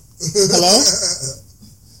 Hello? Hello?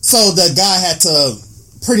 So the guy had to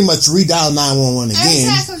pretty much redial 911 again.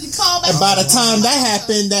 Exactly. You call back. And by the time that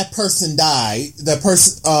happened, that person died. That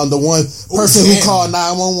person, the one person who called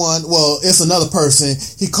 911. Well, it's another person.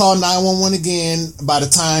 He called 911 again. By the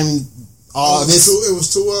time all this, it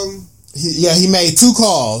was two of them. He made two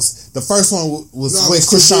calls. The first one was with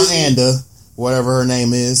Krishan Anda, whatever her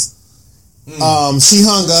name is. She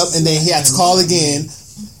hung up, and then he had to call again.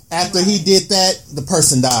 After he did that, the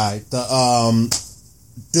person died. The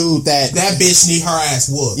dude that bitch need her ass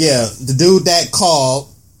whooped. Yeah, the dude that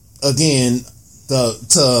called again to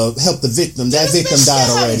help the victim. That victim died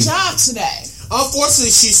already. Job today.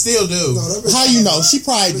 Unfortunately, she still do. No, How you know? She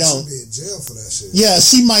probably don't. Be in jail for that shit. Yeah,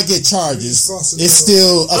 she might get charges. It's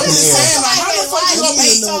still up in the air. Like, how the fuck you gonna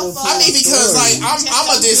make? I mean, because like I'm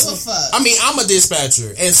a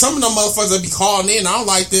dispatcher, and some of them motherfuckers that be calling in, I don't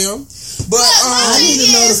like them. But I need to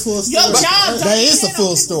know the full story. Your job That is the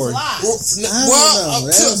full story. But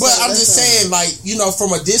I'm just saying, like, you know,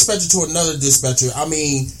 from a dispatcher to another dispatcher, I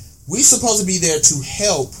mean, we supposed to be there to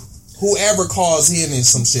help whoever calls in and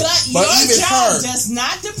some shit. But your even job does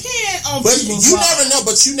not depend on But people's you laws. never know.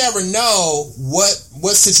 But you never know what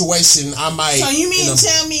situation I might. So you mean know. to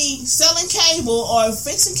tell me selling cable or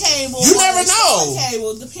fixing cable? You or never know. installing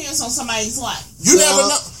Cable depends on somebody's life. You never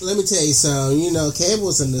know. Let me tell you something. You know, cable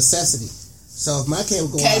is a necessity. So if my cable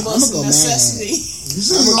go out, Cable I'm is gonna a go necessity.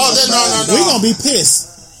 Oh, no. We gonna be pissed.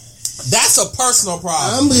 That's a personal I'm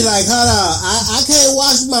problem. be like, hold on, I can't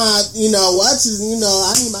watch my, watches. I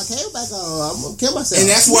need my cable back on. I'm gonna kill myself. And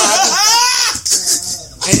that's where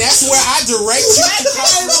I direct you That to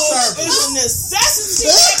customer cable service. is a necessity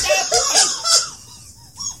at that point.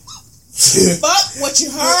 Fuck what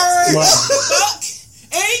you heard. Fuck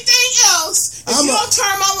anything else. If you don't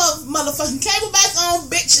turn my motherfucking cable back on,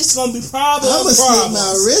 bitch, it's gonna be I'm gonna slit my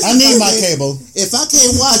wrist. I need my cable. If I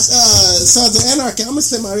can't watch Sons of Anarchy, I'm gonna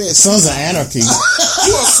slit my wrist. Sons of Anarchy. You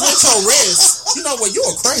gonna switch your wrist? You know what? You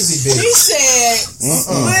a crazy bitch. He said,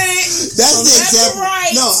 split. That's from the left to example.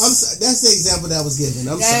 right. No, that's the example that was given.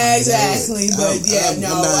 I'm sorry. Exactly, but I'm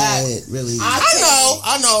not really.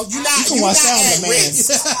 I know. You're not. You can You're watch not that on at the man.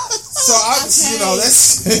 risk. So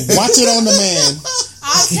that's. Watch it on the man.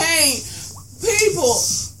 I can't. People.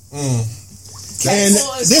 And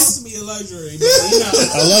Cable is this supposed to be a luxury, but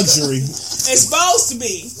a luxury. it's supposed to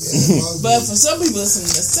be. But for some people, it's a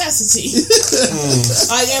necessity.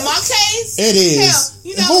 Like in my case, It is.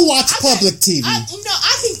 hell, Who watch public TV? I can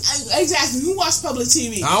exactly. Who watch public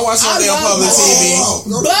TV? I don't watch no damn love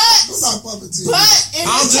public TV. But in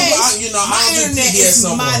my case, my internet is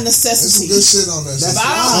my There's some necessity. good shit on that. If shit.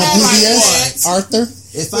 I don't On have PBS, internet, Arthur.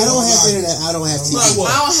 If I don't have internet, I don't have TV. Like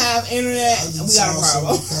what? I don't have internet, we got a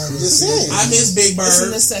problem. Just saying. I miss Big It's a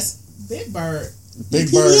Bird. necessity. Big Bird.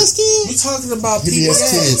 Big Bird. PBS kid. We talking about PBS people. What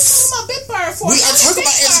Kids. you talking about Big Bird for? We are talking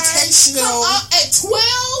Big about Bird educational. come up at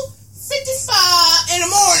 12:55 in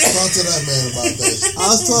the morning. Talk to that man about that.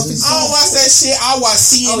 I was talking I don't watch that shit. I watch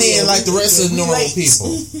CNN like the rest of the normal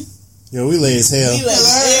people. Yo, we late as hell. He like,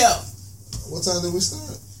 hell. What time did we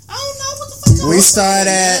start? I don't know what the fuck. We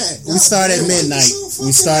start at midnight.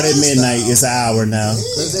 We start at midnight. It's an hour now.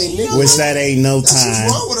 Which that ain't no That's what's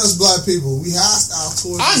time. wrong with us black people. We hostile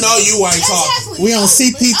towards I know you ain't talking. Exactly. We on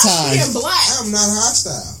CP I'm time. being black. I'm not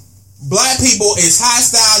hostile. Black people is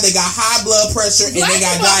hostile. They got high blood pressure and Black they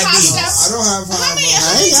got people are diabetes. hostile. I don't have How many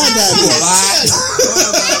diabetes.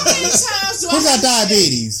 times do I Who got have to tell you?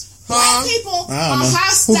 diabetes? Black people I don't are know.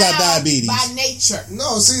 hostile Who got diabetes? by nature.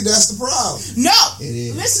 No, see, that's the problem. No. It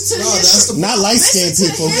is. Listen to the No, that's history. the Not light skinned Listen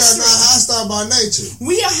to people. We are history. not hostile by nature.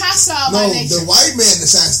 We are hostile No, by nature. the white man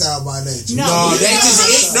is hostile by nature. No, No, we they are just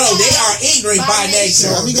hostile they are ignorant by nature.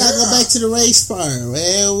 So we gotta go back to the race part,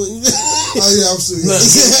 man. Oh yeah, I'm serious.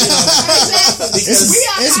 Exactly. It's, We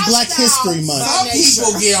are it's Black hostile History Month. Some by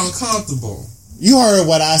people nature. get uncomfortable. You heard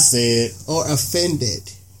what I said. Or offended.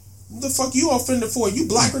 What the fuck you offended for? You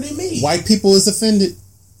blacker than me. White people is offended.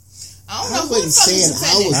 I don't I know who the wasn't fuck is saying I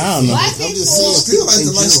offended. was I don't know. Black I'm people. just saying I feel like the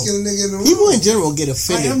in light general. skinned nigga in the room. People in general get I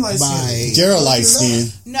offended am light-skinned. by. Gerald light skin.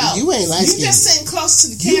 No, You ain't light You skinned. just sitting close to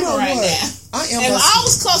the You camera know right what? now. I am If light I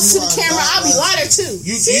was close to You the are camera, dark I'd be light. lighter too.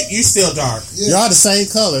 You still dark. Y'all the same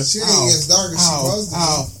color. She ain't as dark as she supposed to be.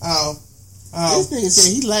 This nigga said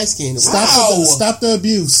he light skinned. Stop the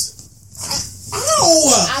abuse. Ow!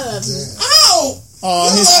 I love you. Ow!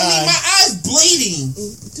 Oh, You his love me, eye. my eyes bleeding.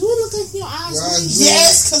 Do it look like your eyes? Your eyes bleed?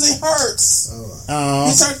 Yes, because it hurts. Oh,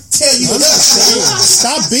 It's hurt to tell you.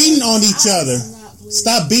 stop beating on each other.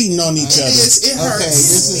 Stop beating on each other. It hurts. Okay,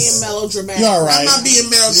 this Being is. melodramatic. You all I'm right? not being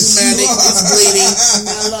melodramatic. It's bleeding.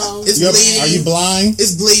 Mellow. It's You're- bleeding. Are you blind?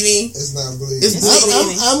 It's bleeding. It's not bleeding. It's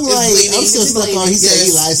bleeding. I'm It's like, bleeding. I'm still It's stuck on. He said he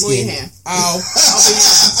Yes. light Move your skinned. hand. Ow.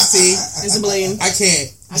 See, It's bleeding. I can't.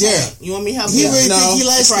 Jared, You want me to help he you? really No, think he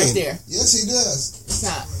light It's right skinned. there. Yes, he does. It's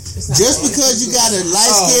not. It's not. Just because you got a light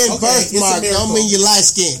skinned okay, it's a birthmark miracle. don't mean you're light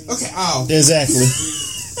skinned. Okay, ow. Exactly.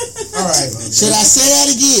 All right. Should I say that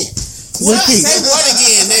again? Repeat. Say what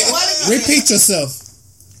again, nigga? What again? Repeat yourself.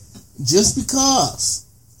 Just because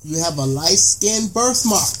you have a light skinned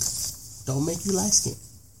birthmark don't make you light skinned.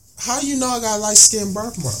 How do you know I got light skin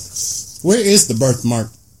birthmarks? Where is the birthmark?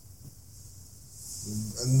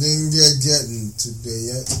 And then get getting to there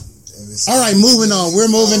yet. All right, moving on. We're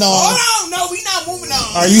moving on. Hold on. No, we not moving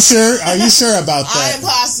on. Are you sure? Are you sure about I am that?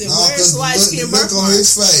 positive. No, Where's because light the skin look on birthmark?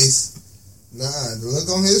 his face. Nah, the look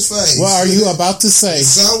on his face. What are you about to say?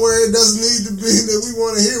 Somewhere it doesn't need to be that we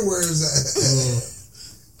want to hear where it's at.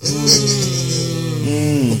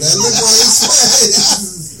 That look on his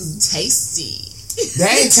face. Tasty.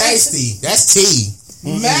 That ain't tasty. That's tea.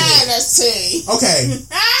 Man, that's tea. Okay.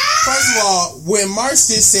 First of all, when March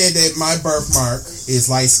just said that my birthmark is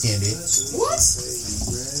light skinned, What?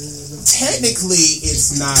 technically,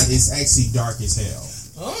 it's not. It's actually dark as hell.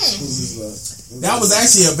 That was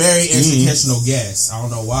actually a very educational guess. I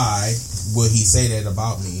don't know why would he say that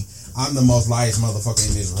about me. I'm the most lightest motherfucker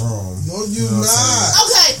in this room. No, you not.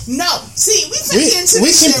 Okay, no. See, we can get into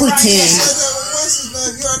this can shit pretend. right now.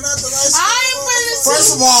 You are not the last.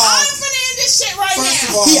 First of all, I'm finna end this shit right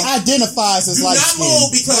now. He identifies as do light not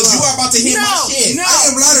move skin. because you are about to hit my shit. No. I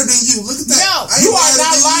am lighter than you. Look at that. No. I am You are lighter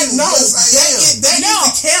not than light. you. No, Yes, I am. that No. is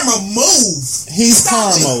the camera move. He's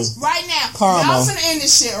Stop caramel. it right now. Caramel. Y'all finna end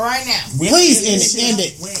this shit right now. Please end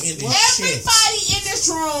it. We're ending this shit. Everybody in this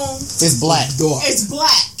room It's black. is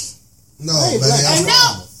black. No, Hey, man. black. And I'm no,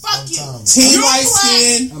 wrong. fuck you. Team You're light black.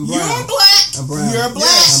 skin. I'm brown. You're black. I'm brown. You're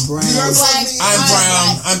black. I'm brown. You're black. I'm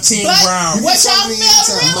brown. black. I'm Team But Brown. what y'all Fuck me fail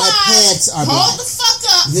to anytime. My realize, pants are hold black. the fuck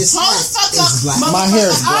up. This Hold the hat fuck is up. black. My hair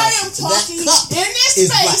is Motherfucker, black. I am talking cup in this is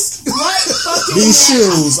space right fucking These now.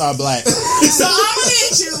 shoes are black. So I'm gonna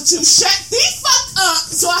need you to shut the fuck up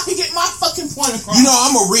so I can get my fucking point across. You know,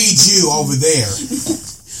 I'm gonna read you over there.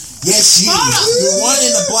 Yes, you. Hold up. The one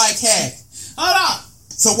in the black hat. Hold on.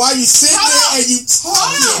 So while you sit Hold there up. and you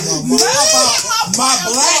talking Hold up. Let me get about my my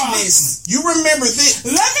point blackness, you remember this.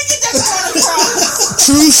 Let me get that point across.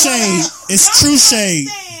 True shade. It's true shade.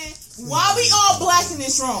 Why we all black in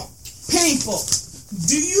this room? People,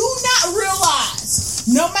 do you not realize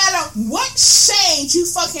no matter what shade you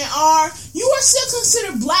fucking are, you are still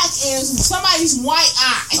considered black in somebody's white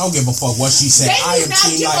eye? I don't give a fuck what she said. They I do am not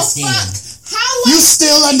Team give a light skin. fuck how You light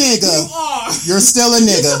still a you nigga. are. You're still a You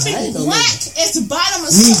nigga. can be black as the bottom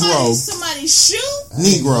of Negro. somebody's shoe,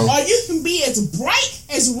 Negro. or you can be as bright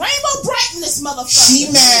as rainbow bright in this motherfucker.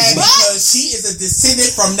 She mad But because she is a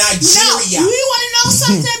descendant from no, Nigeria. you want to know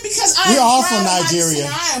something? Because I We am all proud from of my Nigeria.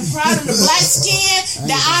 descent. I am proud of the black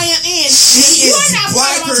skin that I am in. She You is are not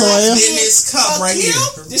proud of my blacker black than skin. this cup Fuck right you,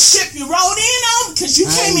 here. the ship you rode in on, because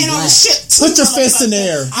you I came am in on the black. ship too. Put your fist in the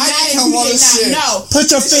air. I Now, didn't if come you on did the not ship. know, Put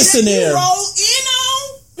your the fist ship in the air. You rolled in on.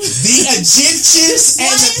 The Egyptians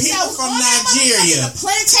and the Slaves people that was from on that motherfucker, Nigeria. The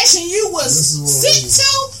plantation you was This is what sent we-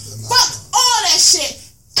 to. Fuck all that shit.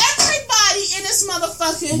 Everybody in this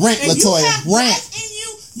motherfucker. Rant, and you Latoya, have black rant. in you.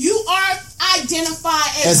 You are identified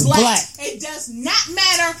as As black. It does not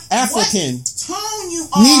matter African. what tone you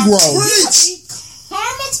are. Negro. You could be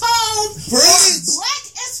caramel tone or Preach. black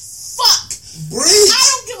as fuck. Breathe. I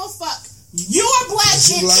don't give a fuck. You are black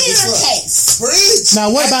You in black as either fuck. case. Preach. Now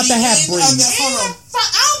what At about the half end of breed? the- hold on.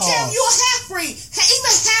 I don't care if you're a half breed.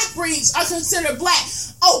 Even half breeds are considered black.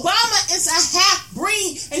 Obama is a half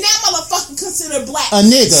breed, and that motherfucker considered black. A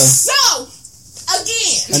nigga. So, A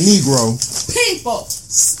again, Negro. people,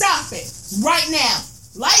 stop it right now.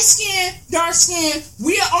 Light skin, dark skin,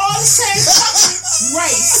 we are all the same fucking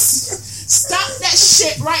race. Stop that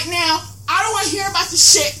shit right now. I don't want to hear about the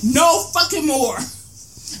shit no fucking more.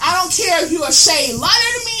 I don't care if you're a shade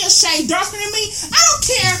lighter than me, a shade darker than me. I don't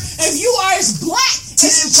care if you are as black as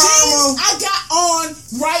the jeans I got on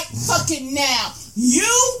right fucking now.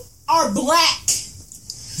 You are black.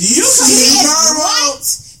 You can be as white,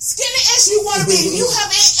 skinny as you want to be. If you have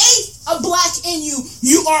an eighth of black in you,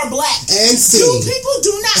 you are black. And You see. people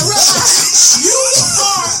do not realize you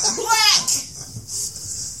are black.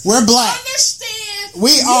 We're black. Understand?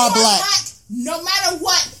 We you are black. no matter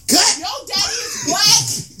what. Cut. Your daddy is black.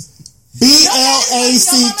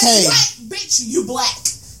 B-L-A-C-K. Bitch, you black.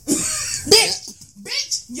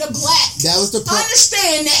 Bitch, you're black. That was the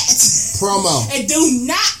Understand that. promo. It do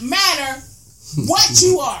not matter what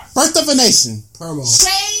you are. Birth of a nation. Promo.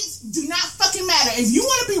 Shades do not fucking matter. If you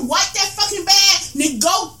want to be white that fucking bad, then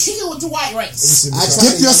go kick it with the white race. I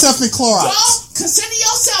tried Dip yourself in Go Clorox. consider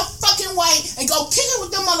yourself fucking white and go kick it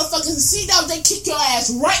with them motherfuckers and see how they kick your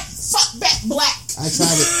ass right fuck back black. I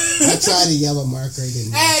tried a yellow marker. It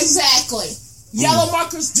didn't work. Exactly. Yellow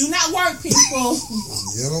markers do not work, people.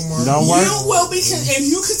 Yellow mark. Don't work. You will be, if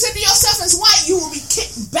you consider yourself as white, you will be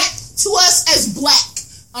kicked back to us as black.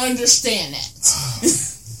 Understand that.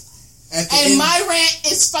 At the And end, my rant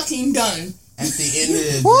is fucking done. at the end of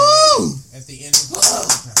the Woo! at the end of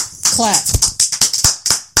Clap.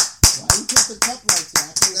 Why you put the cup like that?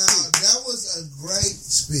 I couldn't Now see. that was a great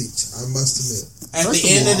speech. I must admit. at First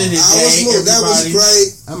the of end of all, the I was day, moved. That was everybody. great.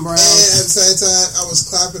 I'm brown. And at the same time, I was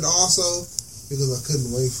clapping also because I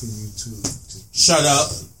couldn't wait for you to Shut up.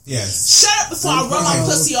 Yes. Shut up before I rub my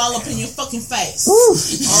pussy all up in your fucking face. Oh,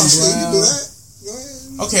 so you can do that? Go ahead.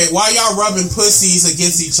 Okay, while y'all rubbing pussies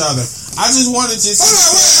against each other, I just wanted to say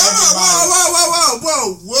everybody.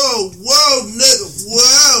 Whoa, nigga.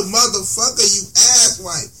 Whoa, motherfucker, you ass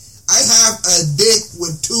white. I have a dick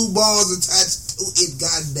with 2 balls attached to it,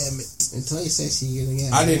 goddammit. Until you said she getting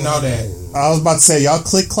out. I didn't know that. I was about to say, y'all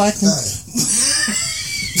click clacking. Hey.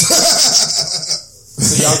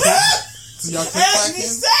 So y'all can't Anthony black in?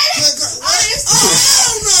 said it. I didn't say it.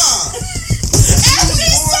 Hell no!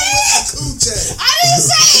 Anthony said it. Coochie. I didn't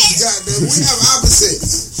say it. Goddamn, we have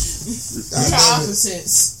opposites. We're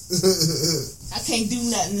opposites. I can't do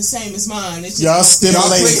nothing the same as mine. It's just Y'all Y'all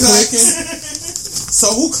stimulate clicking? clicking. So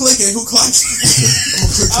who clicking? Who clacking?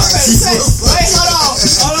 Okay, say, wait, hold on.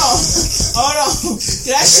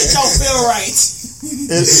 That shit don't feel right.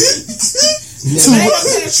 There ain't no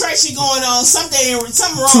penetration going on. Something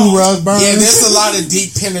wrong. Two rug burns. Yeah, there's a lot of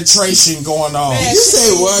deep penetration going on. Man, You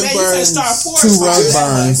say rug man, you finna burns. start forest Two rug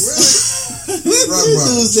fire. burns. Rug burn.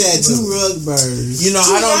 Who's that? Two rug burns. You know,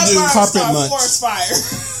 Two I don't rug do burns carpet start munch. forest fire.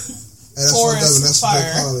 And that's what Forest that's what fire.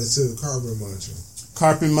 they call it too. Carpet munching.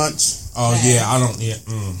 Carpet munch. Oh yeah, I don't. Yeah,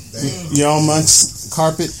 You don't munch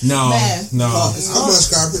carpet. no, Man. no. I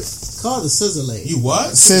munch carpet. Called a scissor leg. You what?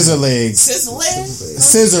 Scissor legs. Sizzle leg.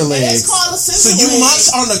 Scissor It's legs. called a So sizzle you leg. munch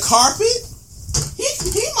on the carpet? He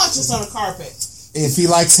munches on the carpet. If he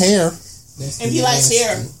likes hair, If he likes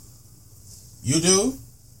hair. You do?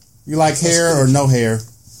 you like hair or no hair?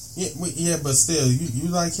 Yeah, but still, you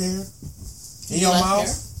like hair in You your like mouth?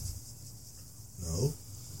 hair? No.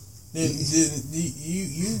 Then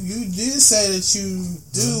you did say that you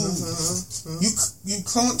do. You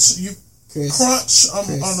crunch Chris. on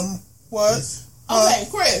the what? Okay,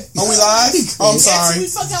 Chris. Are we live? Oh, I'm Yes, sorry. we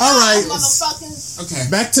fucking All right. live, motherfucker. Okay.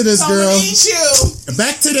 Back to this So girl. we need you.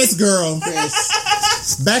 Back to this girl.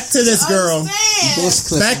 Back to this girl. Understand.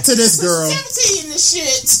 Bush clipper. Back to this girl. Sensitivity in this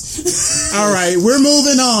shit. All right, we're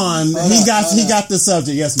moving on. He got the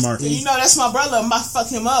subject. Yes, Mark. You know that's my brother. I'm about to fuck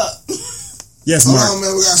him up. Yes, Hold Mark. on,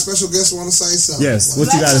 man. We got a special guest want to say something. Yes.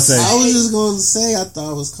 What you got to say? I was just going to say I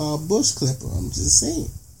thought it was called bush clipper. I'm just saying.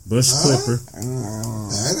 Bush clipper.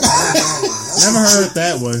 That's Never heard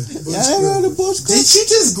that one. Y'all ever heard of bush clipper? Did you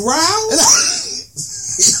just growl?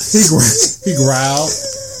 He growled.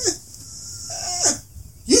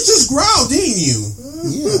 You just growled, didn't you?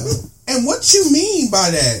 Yeah. And what you mean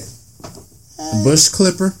by that? Bush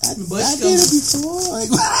clipper. I Bush did it clipper. before. Like,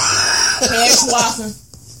 Hedge walker.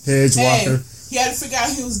 Hedge walker. Hey, he had to figure out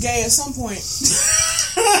he was gay at some point.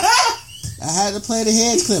 I had to play the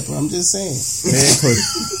hedge clipper. I'm just saying. Head clipper.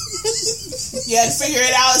 He had to figure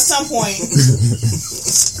it out at some point.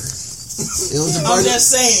 It was a I'm burning.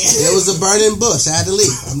 just saying. It was a burning bush. I had to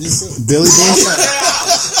leave. I'm just saying. Billy Bush.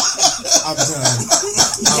 I'm done.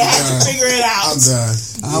 He had to figure it out. I'm done.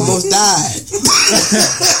 I almost died.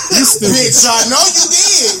 You stupid. Bitch, I know you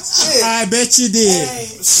did. Shit. I bet you did. Hey,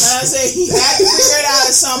 I say he had to figure it out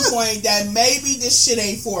at some point that maybe this shit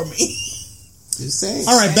ain't for me. Just saying.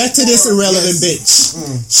 All right, back to this irrelevant bitch.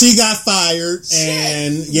 She got fired,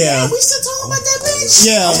 and yeah. We still talking about that bitch?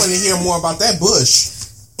 Yeah. I want to hear more about that bush.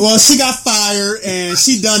 Well, she got fired, and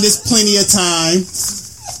she done this plenty of time.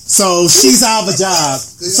 So she's out of a job.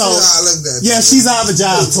 So yeah, she's out of a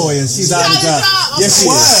job, Toya. She's out of a job. Yes, she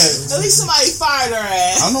is. What? At least somebody fired her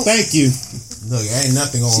ass. I don't. Thank you. Look, ain't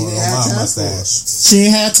nothing going on had my time mustache. She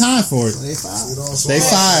ain't had time for it. They fired. They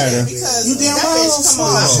fired her. Because You damn that right bitch, I'm come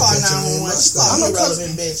on, I slow. call 911. She called me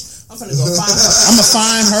irrelevant bitch. I'm finna go find her. I'm gonna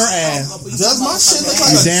find her ass. Does my shit look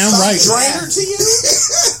like You a damn stock right. drainer to you?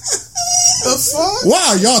 The fuck? What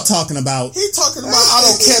are y'all talking about? He talking about I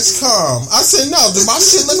don't catch cum. I said no. Does my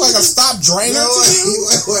shit look like a stop drainer to you?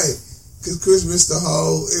 Wait. Because Chris missed the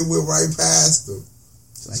hole. It went right past him.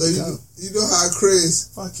 So you know how Chris,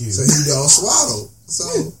 Fuck you. so he don't swallow. So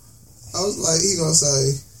I was like, he gonna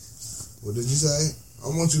say, what did you say? I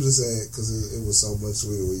want you to say it because it was so much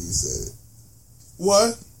sweeter when you said it.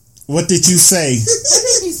 What? What did you say? What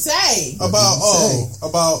did he say? About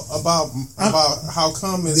how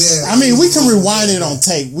come is Yeah. I mean, we can rewind it on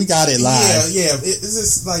tape. We got it live. Yeah. It's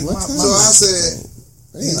just like What my time? So I said,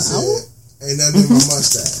 he An said, hour? ain't nothing in my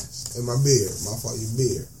mustache, in my beard, my fault, your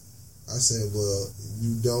beard. I said, well,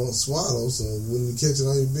 you don't swallow, so when you catch it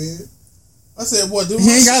on your beard? I said, what? He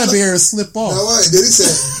ain't got to be able to slip off. No, wait, then he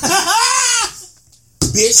said,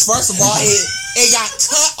 Bitch, first of all, it got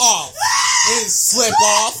cut off. It didn't slip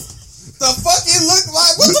off. The fuck it look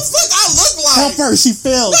like? What the fuck I look like? Help her. She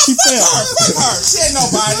fell. She fell. Fuck her. She ain't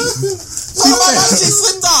nobody. Talk about my shit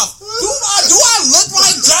slipped off. Do I look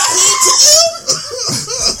like Jaheim to you?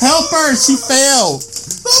 Help her. She fell.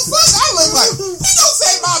 The fuck I look like? You don't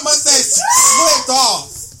say my mustache slipped off.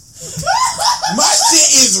 My shit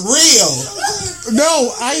is real.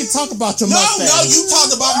 No, I ain't talking about your mustache. No, you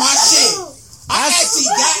talked about my shit. I actually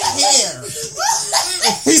got hair.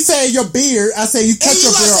 He said your beard. I said you cut And you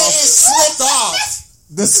your like beard say off. it slipped off.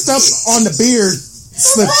 The stuff on the beard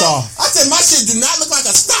slipped off. I said my shit do not look like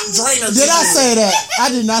a stop drainer. Did I say that? I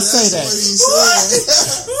did not say that.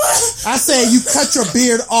 I said you cut your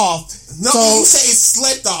beard off. No, so, you say it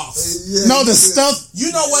slipped off. No, the stuff.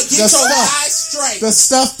 You know what? Get your eyes straight. The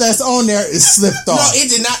stuff that's on there is slipped off. No,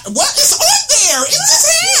 it did not. What is on there? It's just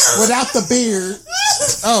hair. Without the beard.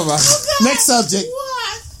 Oh my. Next subject.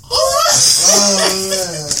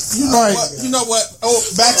 You know what? Oh,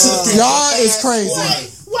 back to the y'all is crazy.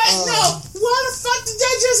 Wait, no. Why the fuck did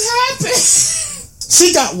that just happen?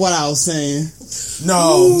 She got what I was saying.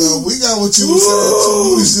 No, we got what you were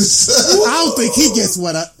saying. I don't think he gets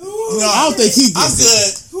what I. No, I don't think he gets. I'm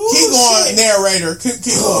good. Keep going, narrator. Keep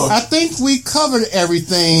going. I think we covered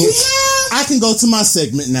everything. Yeah. I can go to my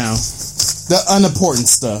segment now. The unimportant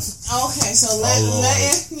stuff. Okay, so let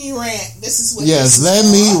Anthony rant. This is what. Yes, let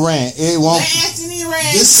me rant. It won't. Let Anthony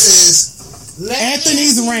rant. This is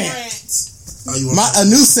Anthony's rant. A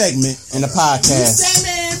new segment in the podcast. New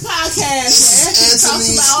segment in the podcast. Anthony talks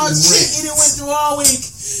about all the shit he done went through all week.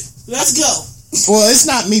 Let's go. Well, it's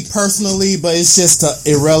not me personally, but it's just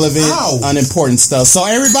irrelevant, unimportant stuff. So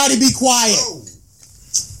everybody be quiet.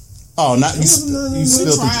 Oh, not you. You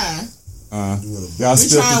spilled the. Y'all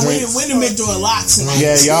spilled the drink. We done been through a lot tonight.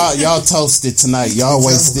 Yeah, y'all toasted tonight. Y'all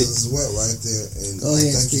wasted. Wet right there. And Go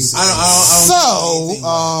ahead. I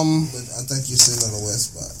think you're sitting on the wet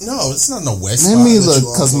spot. No, it's not no wet spot. Let me look,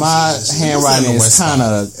 because my handwriting is kind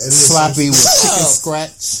of sloppy with chicken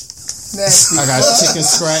scratch. I got chicken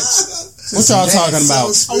scratch. What y'all talking about?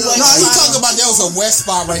 No, you talking about there was a wet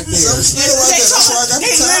spot right there.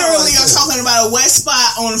 They literally are talking about a wet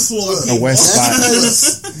spot on the floor. A wet spot.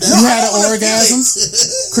 You had an orgasm?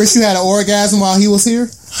 Chris, you had an orgasm while he was here?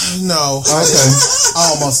 No. Okay.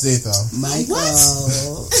 I almost did, though. Michael.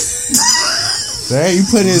 There, you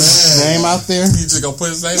put his name out there? You just gonna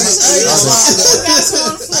put his name out there?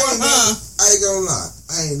 I ain't gonna lie.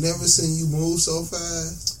 I ain't never seen you move so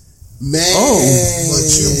fast. Man. But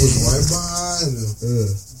you was right behind him.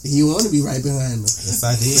 You want to be right behind him. Yes,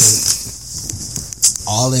 I did.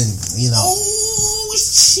 All in, Oh,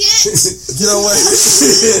 shit. You know what?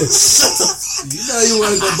 You know you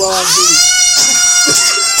want to go balls deep.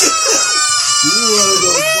 You want to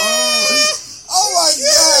go balls. Oh my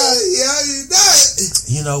God. Yeah, you know it.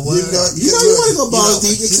 You know what? You want to go balls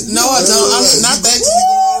deep. No, I don't. I'm not that deep.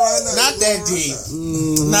 Not that deep.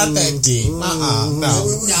 Not that deep. No.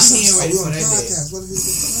 Y'all ain't ready for that dick.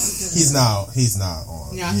 He's not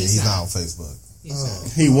on. Yeah, he's not on Facebook.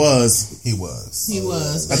 He was. He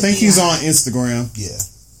was. I think he's on Instagram. Yeah.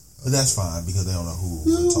 But that's fine because they don't know who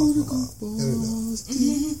we're talking about.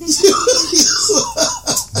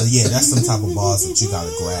 But yeah, that's some type of balls that you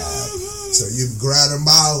gotta grab. So you grab them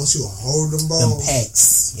balls, you hold them balls. Them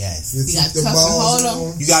pecs, yes. You gotta cuff them, hold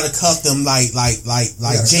them. You gotta cuff them like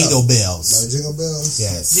jingle bells. Like jingle bells?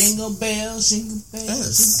 Yes. Jingle bells, jingle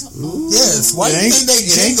bells. Yes. Why do you think they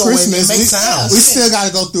jingle Christmas. when they make sounds? We still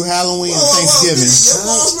gotta go through Halloween and Thanksgiving. Your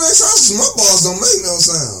balls make sounds. My balls don't make no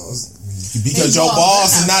sounds. Because your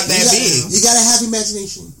balls is not that big. You gotta have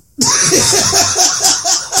imagination.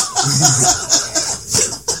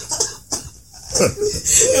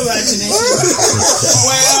 Imagination.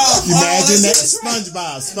 Well, imagine that.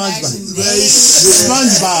 SpongeBob.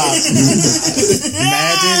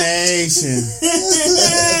 Imagination.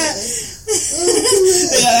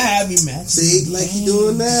 They gotta have imagination. See, like you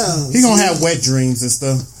doing now. He gonna have wet dreams and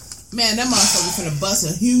stuff. Man, that motherfucker finna bust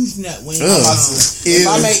a huge nut when he If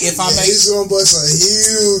I make, he's gonna bust a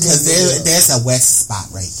huge. Because there's a wet spot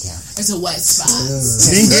right here. it's a wet spot.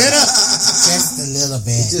 Then get up. Just a little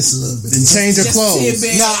bit. Just a little bit. Then change your clothes.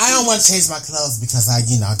 No, I don't want to change my clothes because I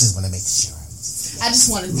just want to make sure. I just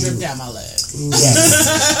want to drip down my leg. Yeah,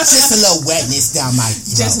 just a little wetness down my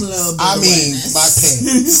throat. Just a little bit. I of mean, wetness. my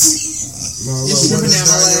pants. Just dripping down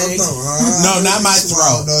my leg. No, not my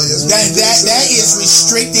throat. That is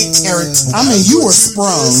restricted territory. I mean, you were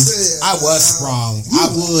sprung. I was sprung.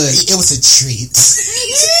 It was a treat.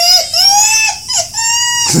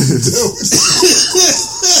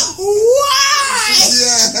 Why?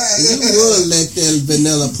 You would let that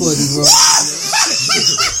vanilla pudding roll.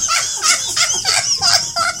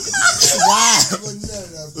 Why?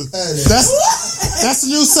 That's the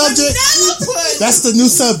new subject. That's the new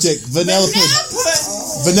subject. Vanilla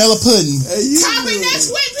pudding. Vanilla pudding. Copy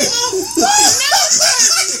next week, people. Vanilla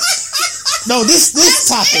pudding. No, this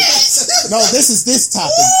topic. No, this is this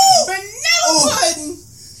topic. Vanilla pudding.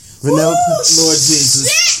 Vanilla pudding.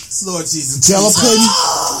 Lord Jesus. Jello pudding.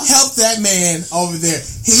 Help that man over there.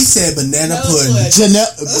 He said banana pudding.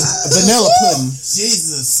 Vanilla pudding.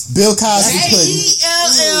 Jesus. Bill Cosby pudding.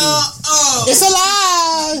 AELLO. It's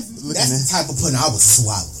alive. live. That's the type of pudding I would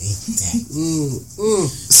swallow.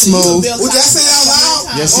 Smooth. Would I say that out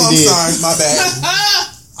loud? Yes, oh, you did. I'm sorry, my bad.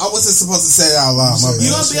 I wasn't supposed to say that out loud. My You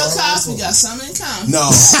bad. and Bill Cosby got something in common. No.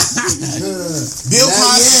 Bill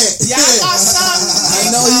Cosby. Y'all got something. I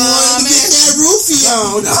know you wanted to get that roofie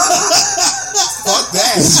on. Fuck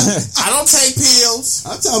that. I don't take pills.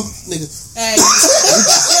 I'm talking, nigga. Hey, You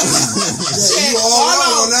all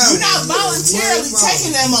right on that you're not one. voluntarily taking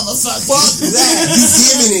that motherfucker. Fuck that. You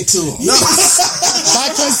giving it to him. No. By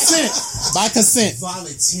consent. By consent.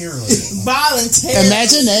 Voluntarily. Voluntarily.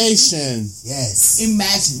 Imagination. Yes.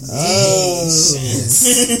 Imagine.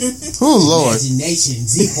 Oh Lord, Imagination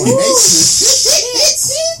deformation.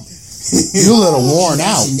 you a little worn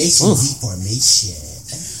out. Imagination Oof. deformation.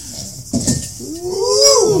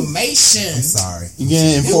 Formation. I'm sorry. You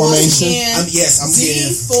getting information? I'm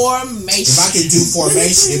getting. Deformation. If I can do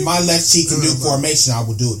formation, if my left cheek can do formation, I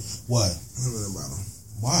will do it. What?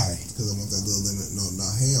 Why? Because I want that little limit. No,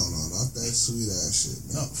 hell no. Not that sweet ass shit,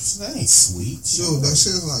 No, man. that ain't sweet. Dude, that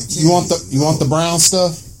shit is like candy. You want the brown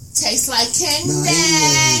stuff? Tastes like candy.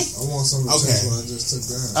 I want some to Okay. taste what I just took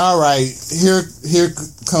down. All right, here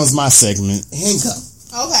comes my segment, Handcuff.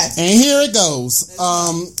 Okay. and here it goes.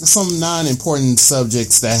 Some non-important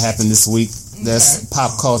subjects that happened this week. That's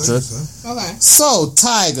pop culture. Okay. So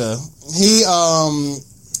Tyga,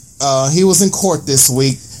 he was in court this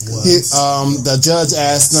week. The judge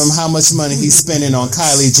asked him how much money he's spending on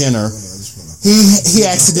Kylie Jenner. He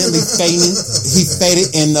accidentally fainted. He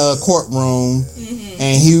fainted in the courtroom,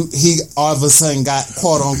 and he all of a sudden got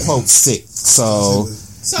quote unquote sick. So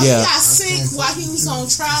So Yeah. he got sick while he was on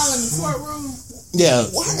trial in the courtroom. yeah,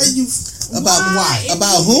 Why are you? Why? in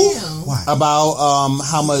About the who? hell? Why? about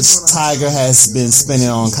how much Tyga has been spending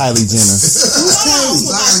on Kylie Jenner. Hold on,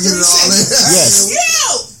 I gotta get it all in. Yes.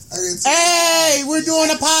 You! Hey, we're doing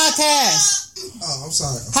a podcast. Oh, I'm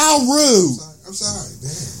sorry. How rude! I'm sorry.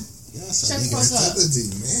 Damn. Shut the fuck up. Sympathy,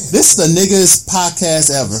 man. This is the niggas podcast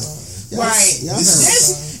ever. Right. Y'all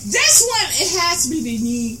This one, it has to be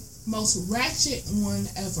the most ratchet one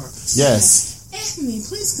ever. Yes. Anthony,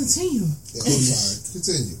 please continue. Yeah, I'm sorry.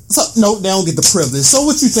 Continue. So no, they don't get the privilege. So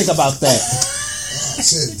what you think about that? Oh,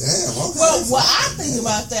 shit, damn. Okay. Well, what I think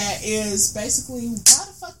about that is basically, why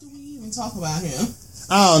the fuck do we even talk about him?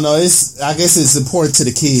 I don't know. I guess it's important to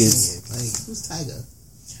the kids. Like, who's Tyga?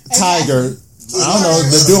 Tiger. I don't know.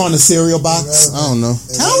 The dude on the cereal box. I don't know.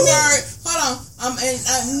 Tony, hold on. I'm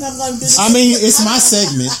not gonna do this. I mean, it's my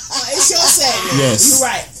segment. It's your segment. Yes. You're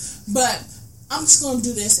right. But I'm just gonna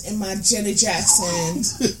do this in my Janet Jackson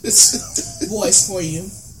voice for you.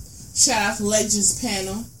 Shout out to Legends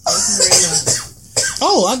panel. Thank you very much.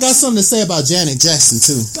 Oh, I got something to say about Janet Jackson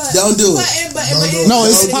too. But, Don't do it. No,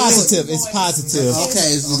 it's positive. It's positive.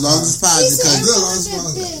 Okay, as long as it's positive. He Good, said- long as it's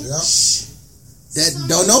positive. That,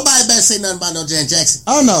 don't nobody better say nothing about no Janet Jackson.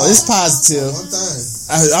 Oh no, it's positive. One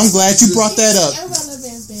thing. I'm glad you brought that up.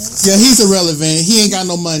 Irrelevant, bitch. Yeah, he's irrelevant. He ain't got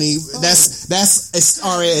no money. That's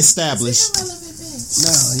already established. Irrelevant, bitch.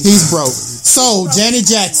 No, He's broke. So Janet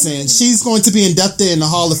Jackson, she's going to be inducted in the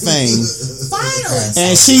Hall of Fame,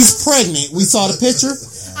 Finally. and she's pregnant. We saw the picture,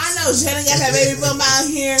 I know Janet got that baby bump out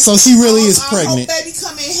here. so she really is I pregnant. hope baby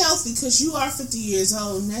come in healthy because you are 50 years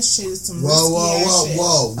old and that shit is some Whoa, risky whoa, ass whoa, shit.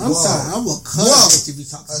 whoa, I'm whoa. sorry. I will cut Whoa. it if you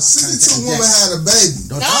talk A about 62 woman Jackson. had a baby.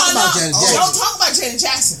 Don't talk about Janet Jackson. Don't talk about Janet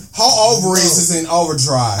Jackson. Her ovaries is in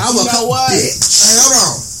overdrive. I will You know cut what? bitch. Hey, hold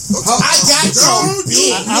on. I got your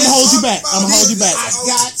bitch. I'm gonna hold you back. I'm gonna hold you back.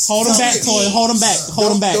 Hold him back, Toy. Hold him back.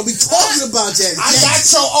 Hold him back. Don't be talking about Janet I Jackson. got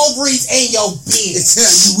your ovaries and your bitch.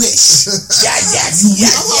 Until you wish.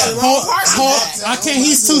 I can't.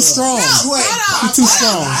 He's too strong. He's too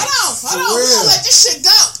strong. Hold on. We're gonna let this shit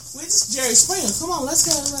go. We're just Jerry Springer. Come on, let's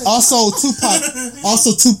go. Also,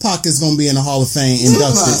 Tupac is gonna be in the Hall of Fame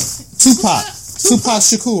inducted. Tupac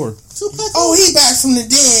Shakur. Oh, he back from the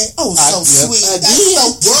dead. Oh, so Yep. sweet. Again. That's so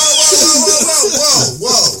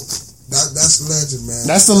Whoa. That's the legend, man.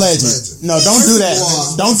 That's the legend. No, don't do that.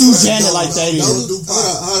 Don't do Janet like that either. Don't do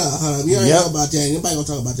Hold on. You already know about Janet. Nobody gonna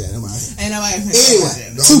talk about Janet. Ain't nobody.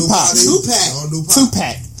 Anyway. Tupac. Don't do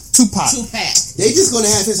Pac. Tupac. Tupac. They just gonna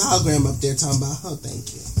have his hologram up there talking about, oh, thank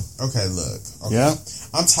you. Okay, look. Okay. Yeah.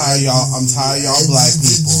 I'm tired of y'all black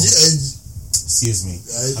people. Excuse me.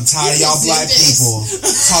 I'm tired of y'all black people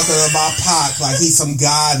talking about Pac like he's some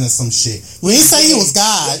god and some shit. We didn't say he was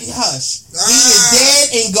God. Hush. He is dead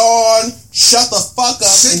and gone. Shut the fuck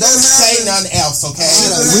up and don't say nothing else, okay?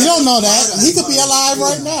 We don't know that. He could be alive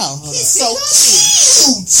right now. He's so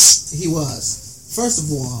cute. He was. First of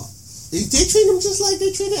all, they treat him just like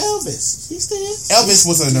they treated Elvis. He's still. Elvis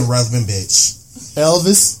was an irrelevant bitch.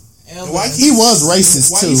 Elvis. Elvis. He was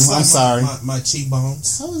racist Why too. you slap I'm sorry. My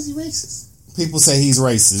cheekbones. How is he racist? People say he's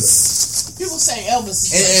racist. People say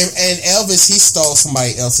Elvis is And Elvis, he stole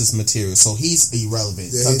somebody else's material, so he's irrelevant.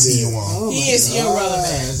 Yeah, he Continue did. on. He is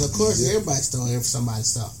irrelevant. Of course, everybody stole somebody's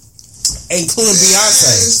stuff. Including Yeah,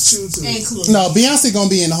 Beyonce. it's true too. Including. No, Beyonce gonna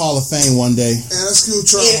be in the Hall of Fame one day. And that's cool.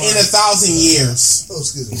 Trump. In 1,000 years. Oh,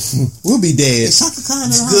 excuse me. We'll be dead. Shaka Khan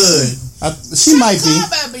in the Good. She might be.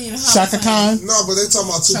 About being in the Hall Shaka of Fame. Khan, No, but they talking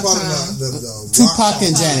about Tupac. Shaka. Tupac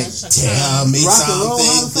and Janet. Tell me Rock and Roll Hall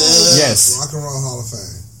something of Fame? good. Yes. Rock and Roll Hall of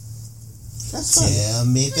Fame. That's funny. Tell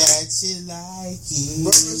me that you like it.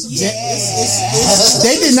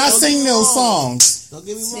 They did not sing those songs. Don't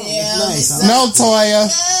get me wrong. Yeah, It's nice. it's No, Toya.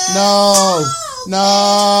 No.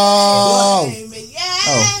 No. Yeah.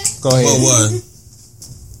 Oh, go ahead. What?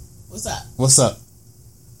 What's up? What's up?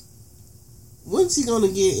 When's he gonna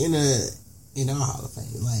get in our Hall of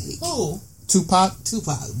Fame? Like Who? Tupac,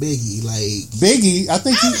 Tupac, Biggie, like Biggie. I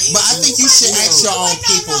think he. But I think you should ask your own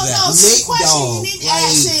people No. that. The Nick question you Dogg, need to like-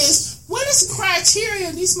 ask is, what is the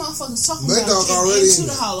criteria these motherfuckers talking Nick about Dogg getting already into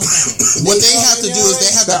in the there. Hall of Fame? What they have to do is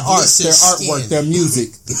they have Their to art, bleach their their artwork, skin. their music.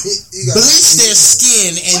 Bleach their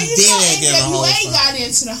skin and Well, you then know they get a Hall of NWA Fame. got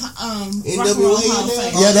into the Rock and NWA Roll in Hall of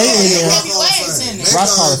there? Fame. Yeah, they in there. NWA is in there.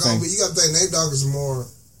 Rock Hall of Fame. You got to think Nate Dogg is more.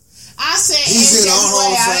 I said He's in our Hall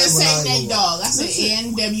NWA. of I Fame, didn't but say not Nate even Dogg. I said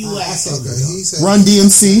NWA. Okay, he said. Run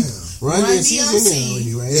DMC. Run Run DMC is in there DMC.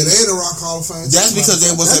 already, right? Yeah, they in the Rock Hall of Fame. That's because they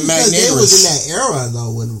That's wasn't because they was in magnanimous. that era though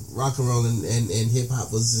when rock and roll and hip hop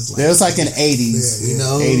was just like It was like in 80s. you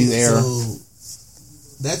know 80s era. So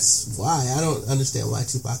that's why I don't understand why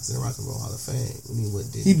Tupac's in the Rock and Roll Hall of Fame. I mean, what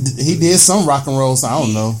did He did some rock and roll, so I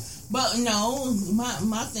don't know. But no,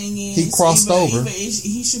 my thing is He crossed over. Either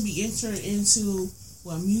he should be entered into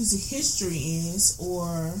what music history is,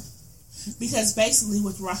 or because basically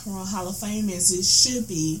what the Rock and Roll Hall of Fame is, it should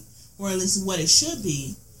be, or at least what it should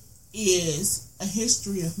be, is a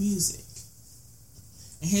history of music,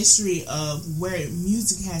 a history of where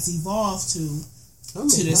music has evolved to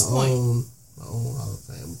this point. My own Hall of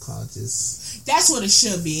Fame called just That's what it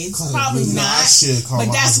should be. It's Call it probably music. No, I not, should call but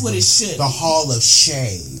my that's Hall what of it Fame should the be. Hall of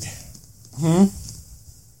Shade.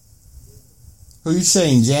 Who you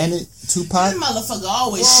saying, Janet? Tupac? That motherfucker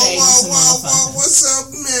always shading some motherfucker. What's up,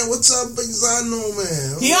 man? What's up, because I know,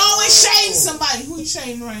 man. He always shading somebody. Who you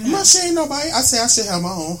shading right I'm now? not shading nobody. I say I should have my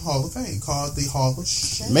own Hall of Fame called the Hall of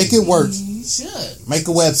Shade. Make it work. You should. Make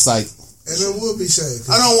a website. And it would be shade.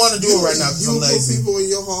 I don't want to do it right now because You I'm would put lazy. people in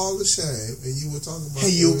your Hall of shame, and you would talk about. Hey,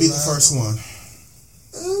 you'll be the live. first one.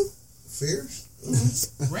 Fierce.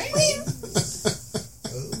 Really?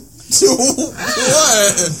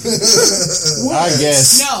 What? I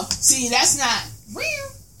guess. No. See, that's not real.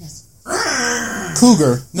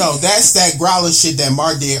 Cougar. No, that's that growler shit that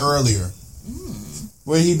Mark did earlier.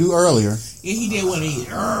 What did he do earlier? Yeah, he did what he did.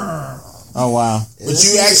 Oh, wow. But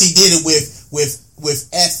you actually did it with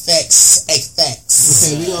FX. okay.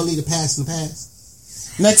 We gonna leave the past in the past.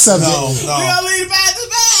 Next subject. No. We gonna leave the back to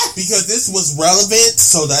back. Because this was relevant,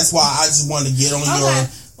 so that's why I just wanted to get on your.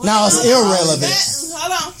 Now it's irrelevant.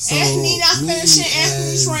 Hold on. Anthony not finishing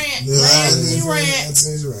Anthony's rant. Anthony rant.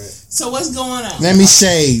 That's right. So what's going on? Let me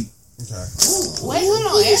shade. Okay. Wait, hold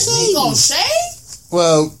on. Anthony gonna shade?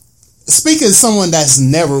 Well, speaking of someone that's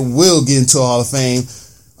never will get into a Hall of Fame,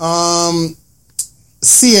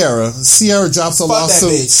 Sierra drops a Fuck that lawsuit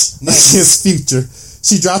bitch. against Future.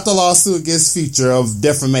 She dropped a lawsuit against Future of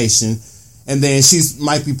defamation, and then she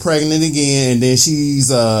might be pregnant again, and then she's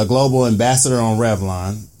a global ambassador on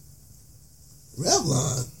Revlon.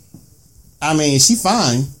 Revlon. I mean, she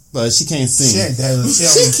fine, but she can't sing. Shit, that She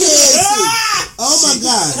can't sing. Oh my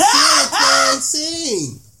God. She can't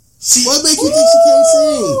sing. What makes you think she can't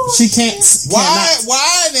sing? She can't.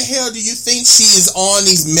 Why the hell do you think she is on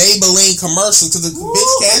these Maybelline commercials? Because the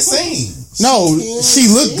bitch can't sing. No, can't she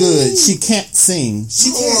look sing. good. She can't sing. She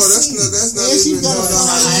can't sing. That's not And she even. got a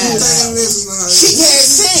How you thinking this is not how She can't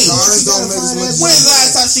sing. Artists don't make as much. When's the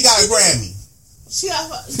last time she got a Grammy? She got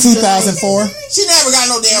 2004. She never got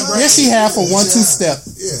no damn Grammy. Yes, she had for 1-2 step.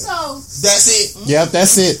 Yeah. So, That's it. Yep,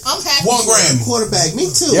 that's it. I'm happy. One Grammy. Quarterback.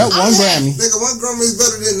 Me too. Yep, one Okay. Grammy. Nigga, one Grammy is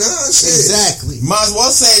better than none. Shit. Exactly. Might as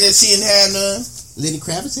well say that she didn't have none. Lenny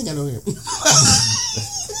Kravitz ain't got no hair.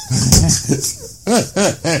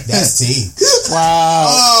 That's T.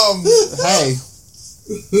 Wow. Hey,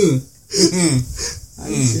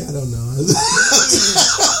 I don't know.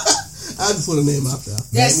 I just put a name out there.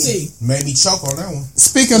 That's T. Made me choke on that one.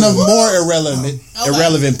 speaking of more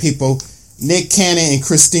irrelevant people, Nick Cannon and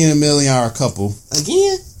Christina Milian are a couple.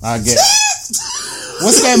 Again? I guess.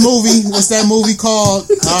 What's that movie? What's that movie called?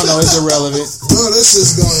 I don't know. It's irrelevant. No, this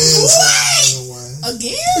is going in.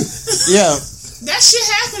 Again? Yeah. That shit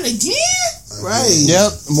happened again? Right.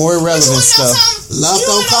 Yep. More irrelevant stuff. Love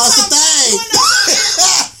don't cost a thing.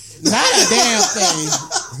 Not a damn thing.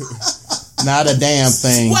 Not a damn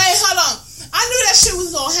thing. Wait, hold on. I knew that shit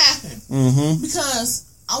was gonna happen. Mm-hmm. Because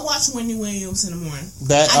I watch Wendy Williams in the morning.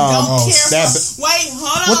 That I don't care. that, Wait,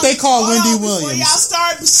 hold on. what they call Hold Wendy on, before Williams. y'all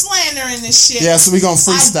start slandering this shit. Yeah, so we gonna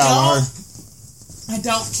freestyle on her. I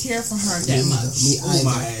don't care for her that much. Me either.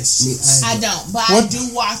 my ass. Me I either. don't, but What? I do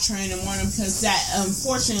watch her in the morning because that,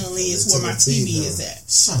 unfortunately, is where my TV is at.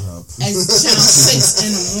 Shut up. At Channel 6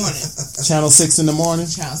 in the morning. Channel 6 in the morning.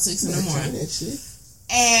 Channel 6 in the morning. That shit.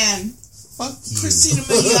 And Fuck you. Christina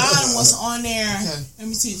Milian was on there. Let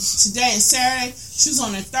me see. Today and Saturday, she was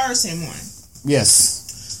on there Thursday morning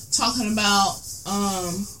Yes. talking about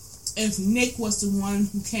if Nick was the one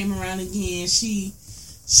who came around again, she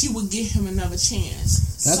would give him another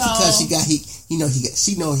chance. That's because she got he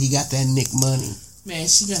got that Nick money. Man,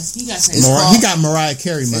 he got that. He got Mariah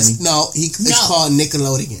Carey money. It's called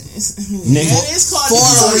Nickelodeon. Nick. It's called For a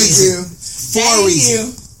Nickelodeon. reason. Thank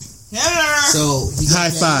you. Hello. So he got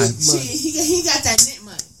High that five. Nick money. He got that Nick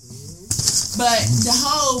money. But the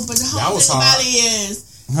whole That thing was about hard. it is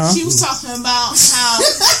Huh? she was talking about how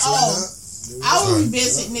I would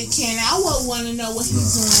revisit Nick Cannon. I would want to know what he's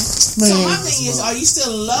doing. So Man. my thing is, are you still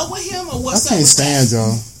in love with him or I what's up can't with stand that?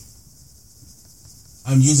 y'all.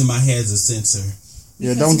 I'm using my head as a sensor.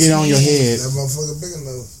 Yeah, don't get on your head. That motherfucker big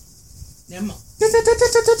enough. That mo-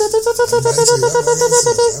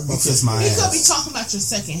 You kiss my He could be ass. talking about your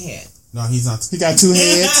second head. No, he's not. He got 2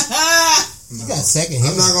 heads. You got second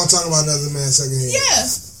I'm hand. not gonna talk about another man's second hand.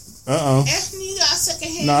 Yes. Anthony, you got a second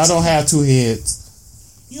head. No, I don't have 2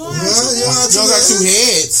 heads. You don't have a second Yeah, head? You don't got 2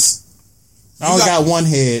 heads. I only got 1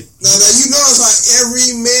 head. Now you know it's like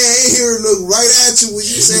every man in here look right at you when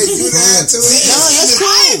you say you had to. No, that's cool.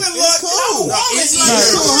 I even look. It's cool. No, It's woman,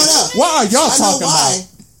 like- Hold up. What are y'all I know talking why. about?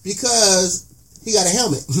 Because he got a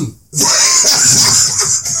helmet.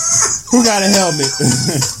 Who got a helmet?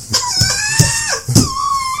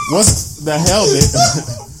 What's the helmet?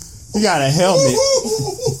 He got a helmet.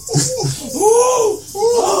 Ooh,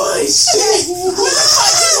 holy shit! What the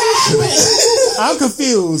fuck just happened? I'm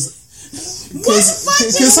confused. What the fuck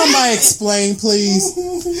Can just somebody happened? explain, please?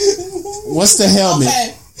 What's the helmet?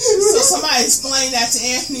 Okay, so somebody explain that to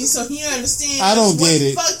Anthony so he understands. I don't what get the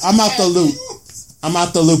it. fuck just I'm out the happened. loop. I'm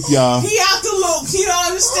out the loop, y'all. He out the loop. He don't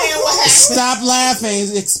understand what happened. Stop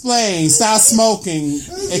laughing. Explain. Stop smoking.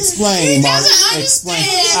 Explain, He Mark. doesn't Explain.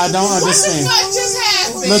 understand. I don't understand. What the fuck just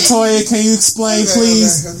happened? Latoya, can you explain,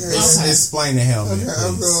 please? Okay. Explain the helmet. Okay,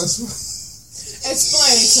 I'm please. going.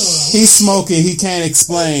 Explain it to him. He's smoking. He can't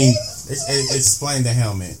explain. Explain the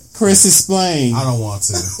helmet. Chris, explain. I don't want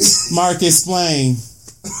to. Mark, explain.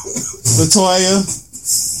 Latoya.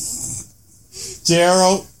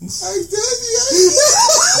 Gerald.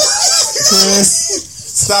 Chris.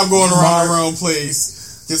 Stop going around the room,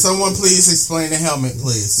 please. Can someone please explain the helmet,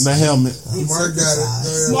 please? The helmet. Mark got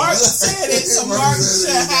it. Mark said it, so Mark should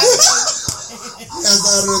have That's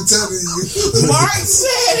all I'm telling you. Mark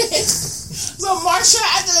said it. So Mark should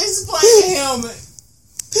have to explain the helmet.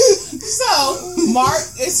 So Mark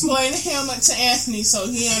explained the helmet to Anthony so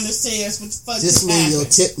he understands what the fuck This just means your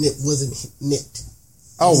happened. tip nip wasn't nipped.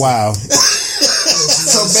 Oh, wow.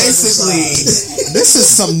 So basically, This is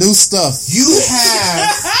some new stuff. you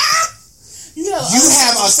have You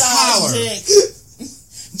have a uncircumcised collar. dick.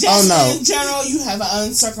 Just Oh, no. in general, you have an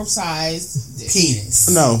uncircumcised dick. penis.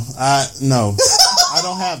 No. I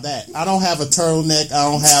don't have that. I don't have a turtleneck. I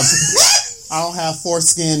don't have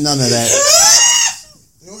foreskin, none of that.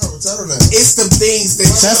 You don't have a turtleneck. It's the things that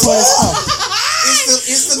That's what it's called.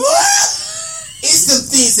 it's the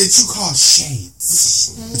things that you call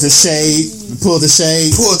shades. The shade. Pull the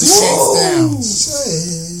shade. Pull the shades down.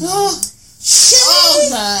 Oh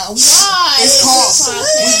God! Why? It's is called. this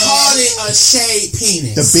We podcast- called it a shade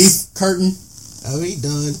penis. The beef curtain. Are we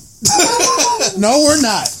done? No, we're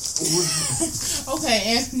not. Okay,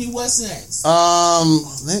 Anthony, what's next?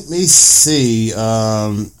 Let me see.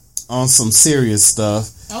 On some serious stuff.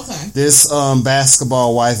 Okay. This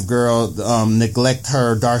basketball wife girl neglect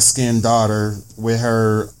her dark-skinned daughter with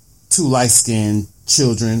her 2 light-skinned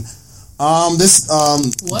children. What?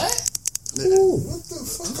 What the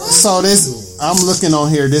fuck? So this, I'm looking on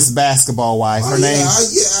here. This basketball wife. Her name.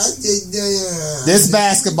 Yeah. This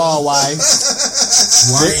basketball wife.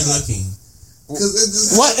 Why are you looking?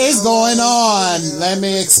 What is going on? Let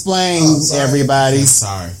me explain, sorry. everybody. I'm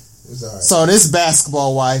sorry. It's all right. So this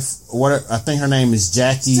basketball wife, I think her name is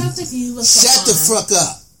Jackie. Stop thinking you look so Shut the fine. fuck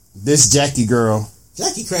up. This Jackie girl.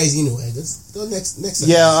 Jackie crazy anyway. Let's go next.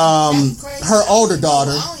 Yeah, Jackie crazy. her older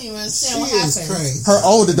daughter. I don't even understand She what is happened. crazy. Her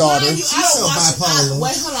older daughter. Mind you, I don't so watch. bipolar.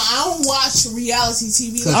 Wait, hold on. I don't watch reality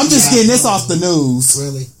TV. I'm just getting this off the news.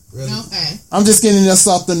 Really? Okay. I'm just getting this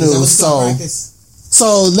off the news.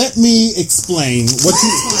 So let me explain what you.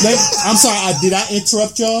 I'm sorry. Did I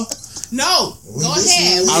interrupt y'all? No, go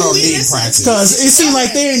ahead. I don't need practice. Because it seemed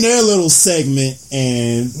like they're in their little segment,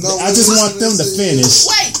 and I just want them to finish.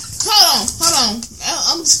 Wait, hold on.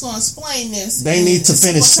 I'm just gonna explain this. They need to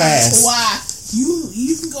finish fast. Why?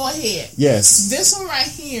 You can go ahead. Yes. This one right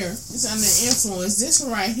here is under influence. This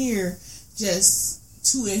one right here just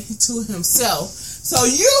to himself. So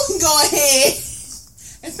you can go ahead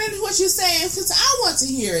and finish what you're saying because I want to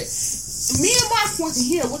hear it. Me and Mark want to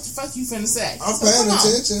hear what the fuck you finna say. I'm paying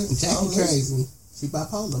attention. Jackie crazy. She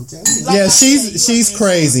bipolar. I'm telling you. Yeah, she's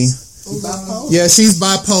crazy. She bipolar. Yeah, she's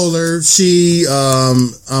bipolar. She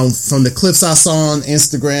from the clips I saw on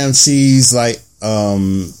Instagram, she's like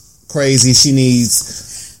crazy. She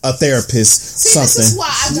needs a therapist. See, something. this is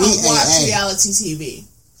why I don't watch reality TV.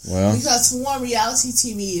 Well, because for one, reality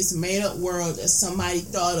TV is a made up world that somebody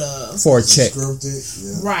thought of for a check. Scripted,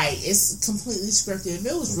 yeah. Right, it's completely scripted. If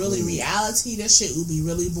it was really reality, that shit would be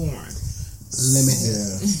really boring.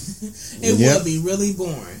 Limited. It would be really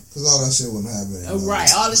boring. Because all that shit wouldn't happen. Right,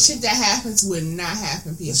 all the shit that happens would not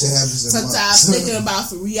happen, people. That shit happens in Sometimes thinking about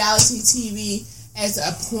for reality TV as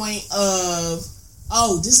a point of,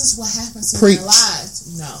 oh, this is what happens in their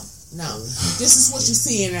lives. No. This is what you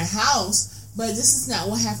see in their house. But this is not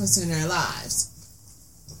what happens in their lives.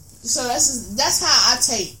 So that's how I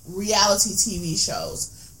take reality TV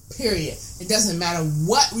shows. Period. It doesn't matter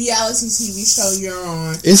what reality TV show you're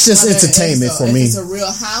on. It's just entertainment for me. If it's a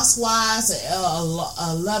Real Housewives, a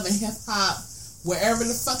Love and Hip Hop, wherever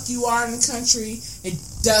the fuck you are in the country, it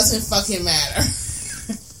doesn't fucking matter.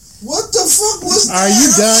 What the fuck was that? Are you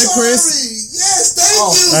done, Chris? Yes, thank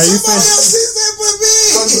you. Are you Somebody else sees that but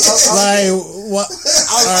me. Like, what?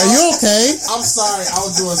 Are you okay? I'm sorry. I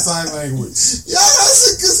was doing sign language. Y'all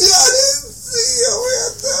because y'all didn't see it.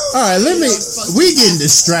 All right, we getting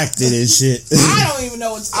distracted and shit. I don't even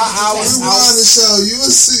know what to I was on the show. You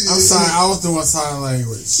will see. I'm sorry. I was doing sign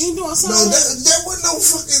language. You doing sign language? language? That was no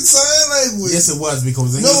fucking sign language. Yes, it was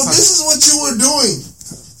because this is what you were doing.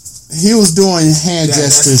 He was doing hand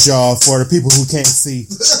gestures, y'all, for the people who can't see.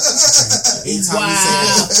 Anytime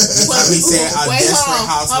he said a desperate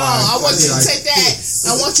housewife. Hold on. I want you to take that.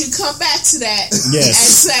 I want you to come back to that and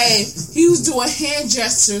say he was doing hand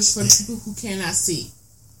gestures for the people who cannot see.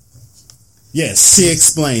 Yes, she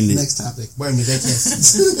explained it. Next topic. Wait a minute, they can't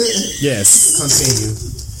see. Yes.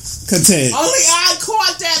 Continue. Only I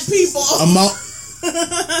caught that, people.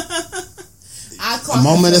 A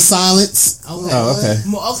moment of silence. Okay. Oh, okay.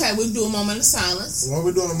 Okay, we do a moment of silence. Why are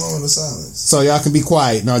we doing a moment of silence? So y'all can be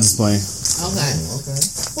quiet. No, just playing. Okay.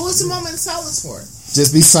 Well, what's a moment of silence for?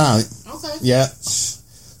 Just be silent. Okay. Yeah.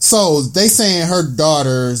 So they saying her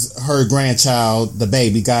grandchild, the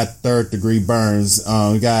baby, got 3rd-degree burns.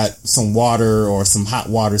 Got some water or some hot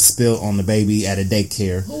water spilled on the baby at a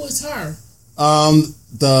daycare. Who is her?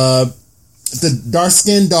 The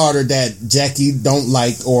dark-skinned daughter that Jackie don't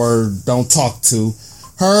like or don't talk to,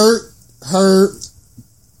 her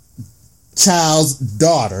child's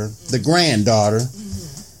daughter, the granddaughter,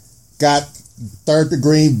 got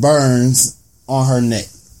 3rd-degree burns on her neck,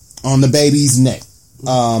 on the baby's neck,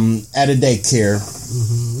 at a daycare.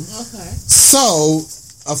 Okay. So,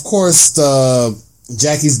 of course,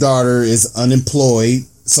 Jackie's daughter is unemployed,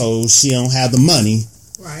 so she don't have the money.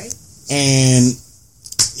 Right. And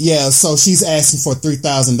yeah, so she's asking for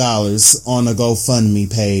 $3,000 on a GoFundMe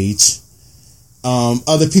page.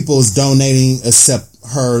 Other people is donating except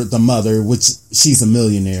her, the mother, which she's a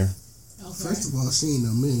millionaire. Okay. First of all, she ain't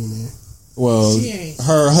no millionaire. Well,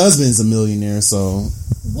 her husband's a millionaire, so.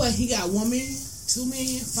 What, he got 1 million, 2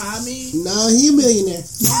 million, 5 million? No, he a millionaire.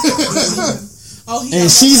 And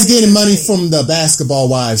she's getting money from the Basketball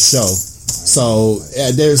Wives show. So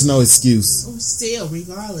there's no excuse. Still,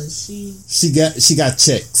 regardless, she got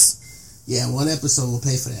checks. Yeah, one episode will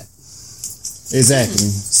pay for that. Exactly.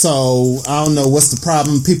 So I don't know what's the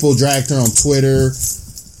problem. People dragged her on Twitter.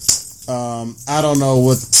 I don't know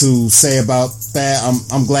what to say about that.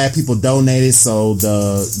 I'm glad people donated, so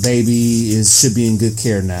the baby should be in good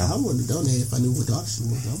care now. I wouldn't donate if I knew what daughter she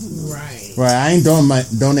was. Right. Right. I ain't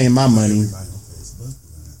donating my money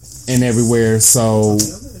and everywhere. So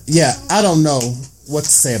yeah, I don't know what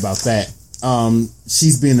to say about that.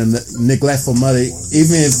 She's being a neglectful mother.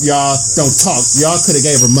 Even if y'all don't talk, y'all could have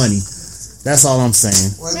gave her money. That's all I'm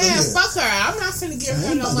saying. Man, fuck her. I'm not finna give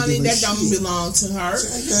her no money that don't belong to her.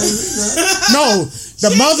 No, the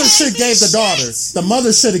mother should gave the daughter. The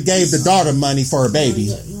mother should have gave the daughter money for her baby.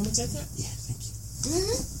 You want me to take that? Yeah, thank you.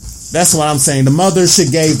 That's what I'm saying. The mother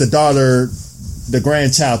should gave the daughter, the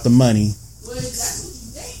grandchild, the money. Well, that's what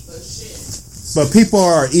you think, but shit. But people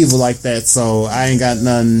are evil like that, so I ain't got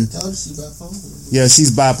nothing. Told you she bipolar. Yeah,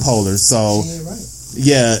 she's bipolar, so She ain't right.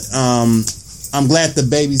 yeah. I'm glad the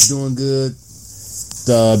baby's doing good.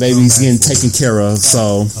 The baby's getting taken care of,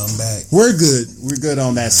 so Come back. we're good. We're good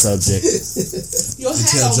on that subject. Your Tell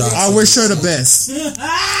hat over Josh. there. I wish her the best. Could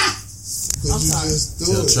I'm you sorry. just do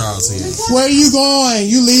Tell it? Charles here. Where you going?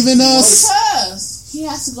 You leaving us? Because he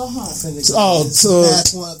has to go home. Oh,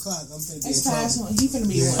 Past 1 o'clock. I'm finna be It's in past trouble. one. He finna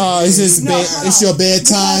be one. is this No, bed? hold It's on. your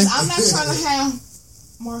bedtime? Because I'm not trying to have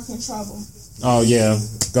Mark in trouble. Oh yeah,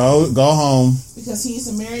 go home. Because he's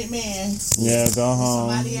a married man. Yeah, go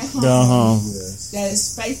home. Somebody at home. Go home. That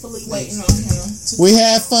is faithfully waiting on him. We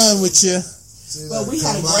had fun with you. See, But we like,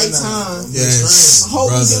 had a come great on now. time. Yes. I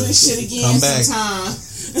hope we brother. do this shit again Come back. sometime.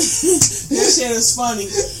 That shit is funny.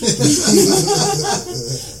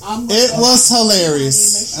 It was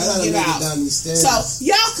hilarious. I gotta Get make it out. down these stairs. So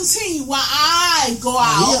y'all continue while I go He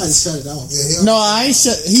out. already shut it off. Yeah, No, I ain't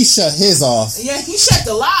shut. He shut his off. Yeah, he shut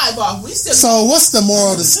the live off. We still. So what's the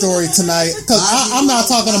moral of the story tonight? Because I'm not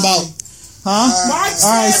talking about, huh? Mark All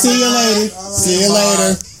right, said see you bye. later. See you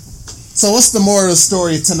later. So what's the moral of the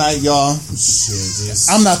story tonight, y'all? Shit, just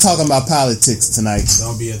I'm not talking about politics tonight.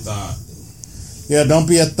 don't be a thought. Yeah, don't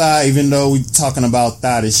be a thought, even though we talking about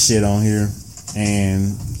thottish shit on here.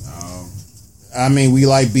 And I mean, we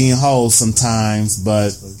like being hoes sometimes,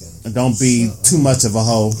 but don't be too much of a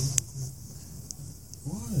hoe.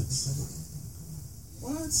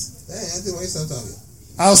 What? Hey, Anthony, why you stop talking?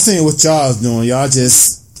 I was seeing what y'all was doing. Y'all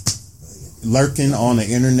just lurking on the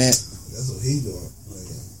internet, That's what he doing.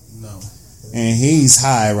 No. and he's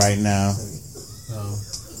high right now. No.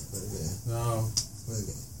 No.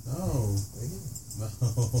 No. No.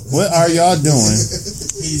 What are y'all doing?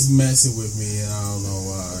 He's messing with me, and I don't know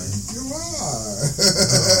why. You are. I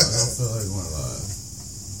don't feel like going live.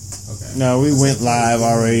 Okay. No, we went live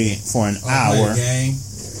already for an hour. Game.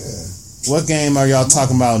 What game are y'all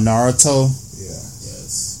talking about? Naruto?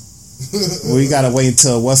 Yes. We gotta wait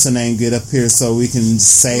until what's her name get up here so we can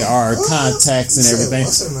say our contacts and everything.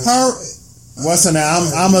 What's her name?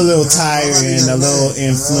 I'm a little tired and a little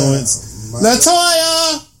influenced.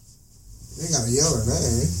 Latoya! They gotta yell her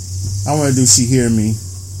name. I want to do she hear me.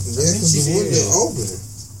 Yeah, because the window open.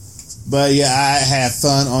 But yeah, I had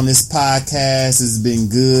fun on this podcast. It's been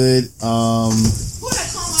good. Who that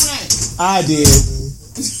call my name? I did.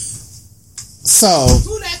 So,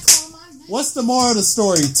 Who that call my name? what's the moral of the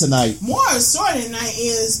story tonight? More of the story tonight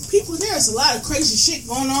is people. There's a lot of crazy shit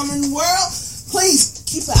going on in the world. Please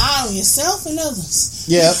keep an eye on yourself and others.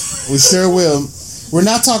 Yep, we sure will. We're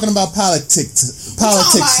not talking about politics. We're talking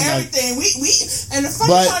Politics about tonight. everything. And the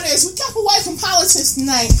funny part is, we got away from politics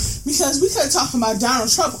tonight because we could have talked about Donald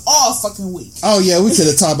Trump all fucking week. Oh yeah, we could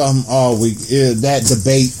have talked about him all week. That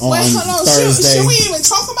debate on Wait, hold on. Thursday. Should we even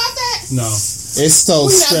talk about that? No. It's so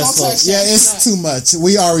We're not gonna stressful. touch Yeah, that it's tonight. too much.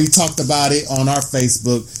 We already talked about it on our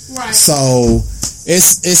Facebook. Right. So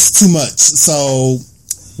it's too much. So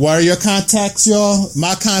what are your contacts, y'all?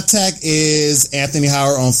 My contact is Anthony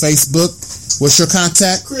Howard on Facebook. What's your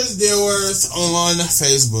contact? Chris Dilworth on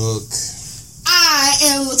Facebook. I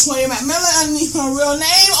am Latoya McMillan underneath my real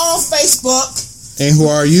name on Facebook. And who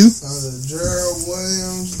are you? Gerald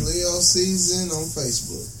Williams, Leo Season on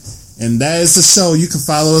Facebook. And that is the show. You can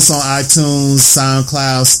follow us on iTunes,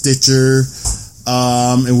 SoundCloud, Stitcher,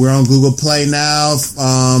 and we're on Google Play now.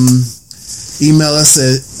 Email us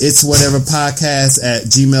at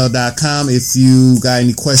itswhateverpodcast@gmail.com. If you got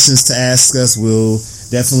any questions to ask us, we'll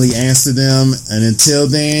definitely answer them. And until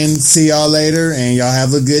then, see y'all later, and y'all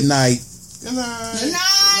have a good night. Good night. Good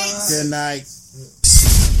night. Good night.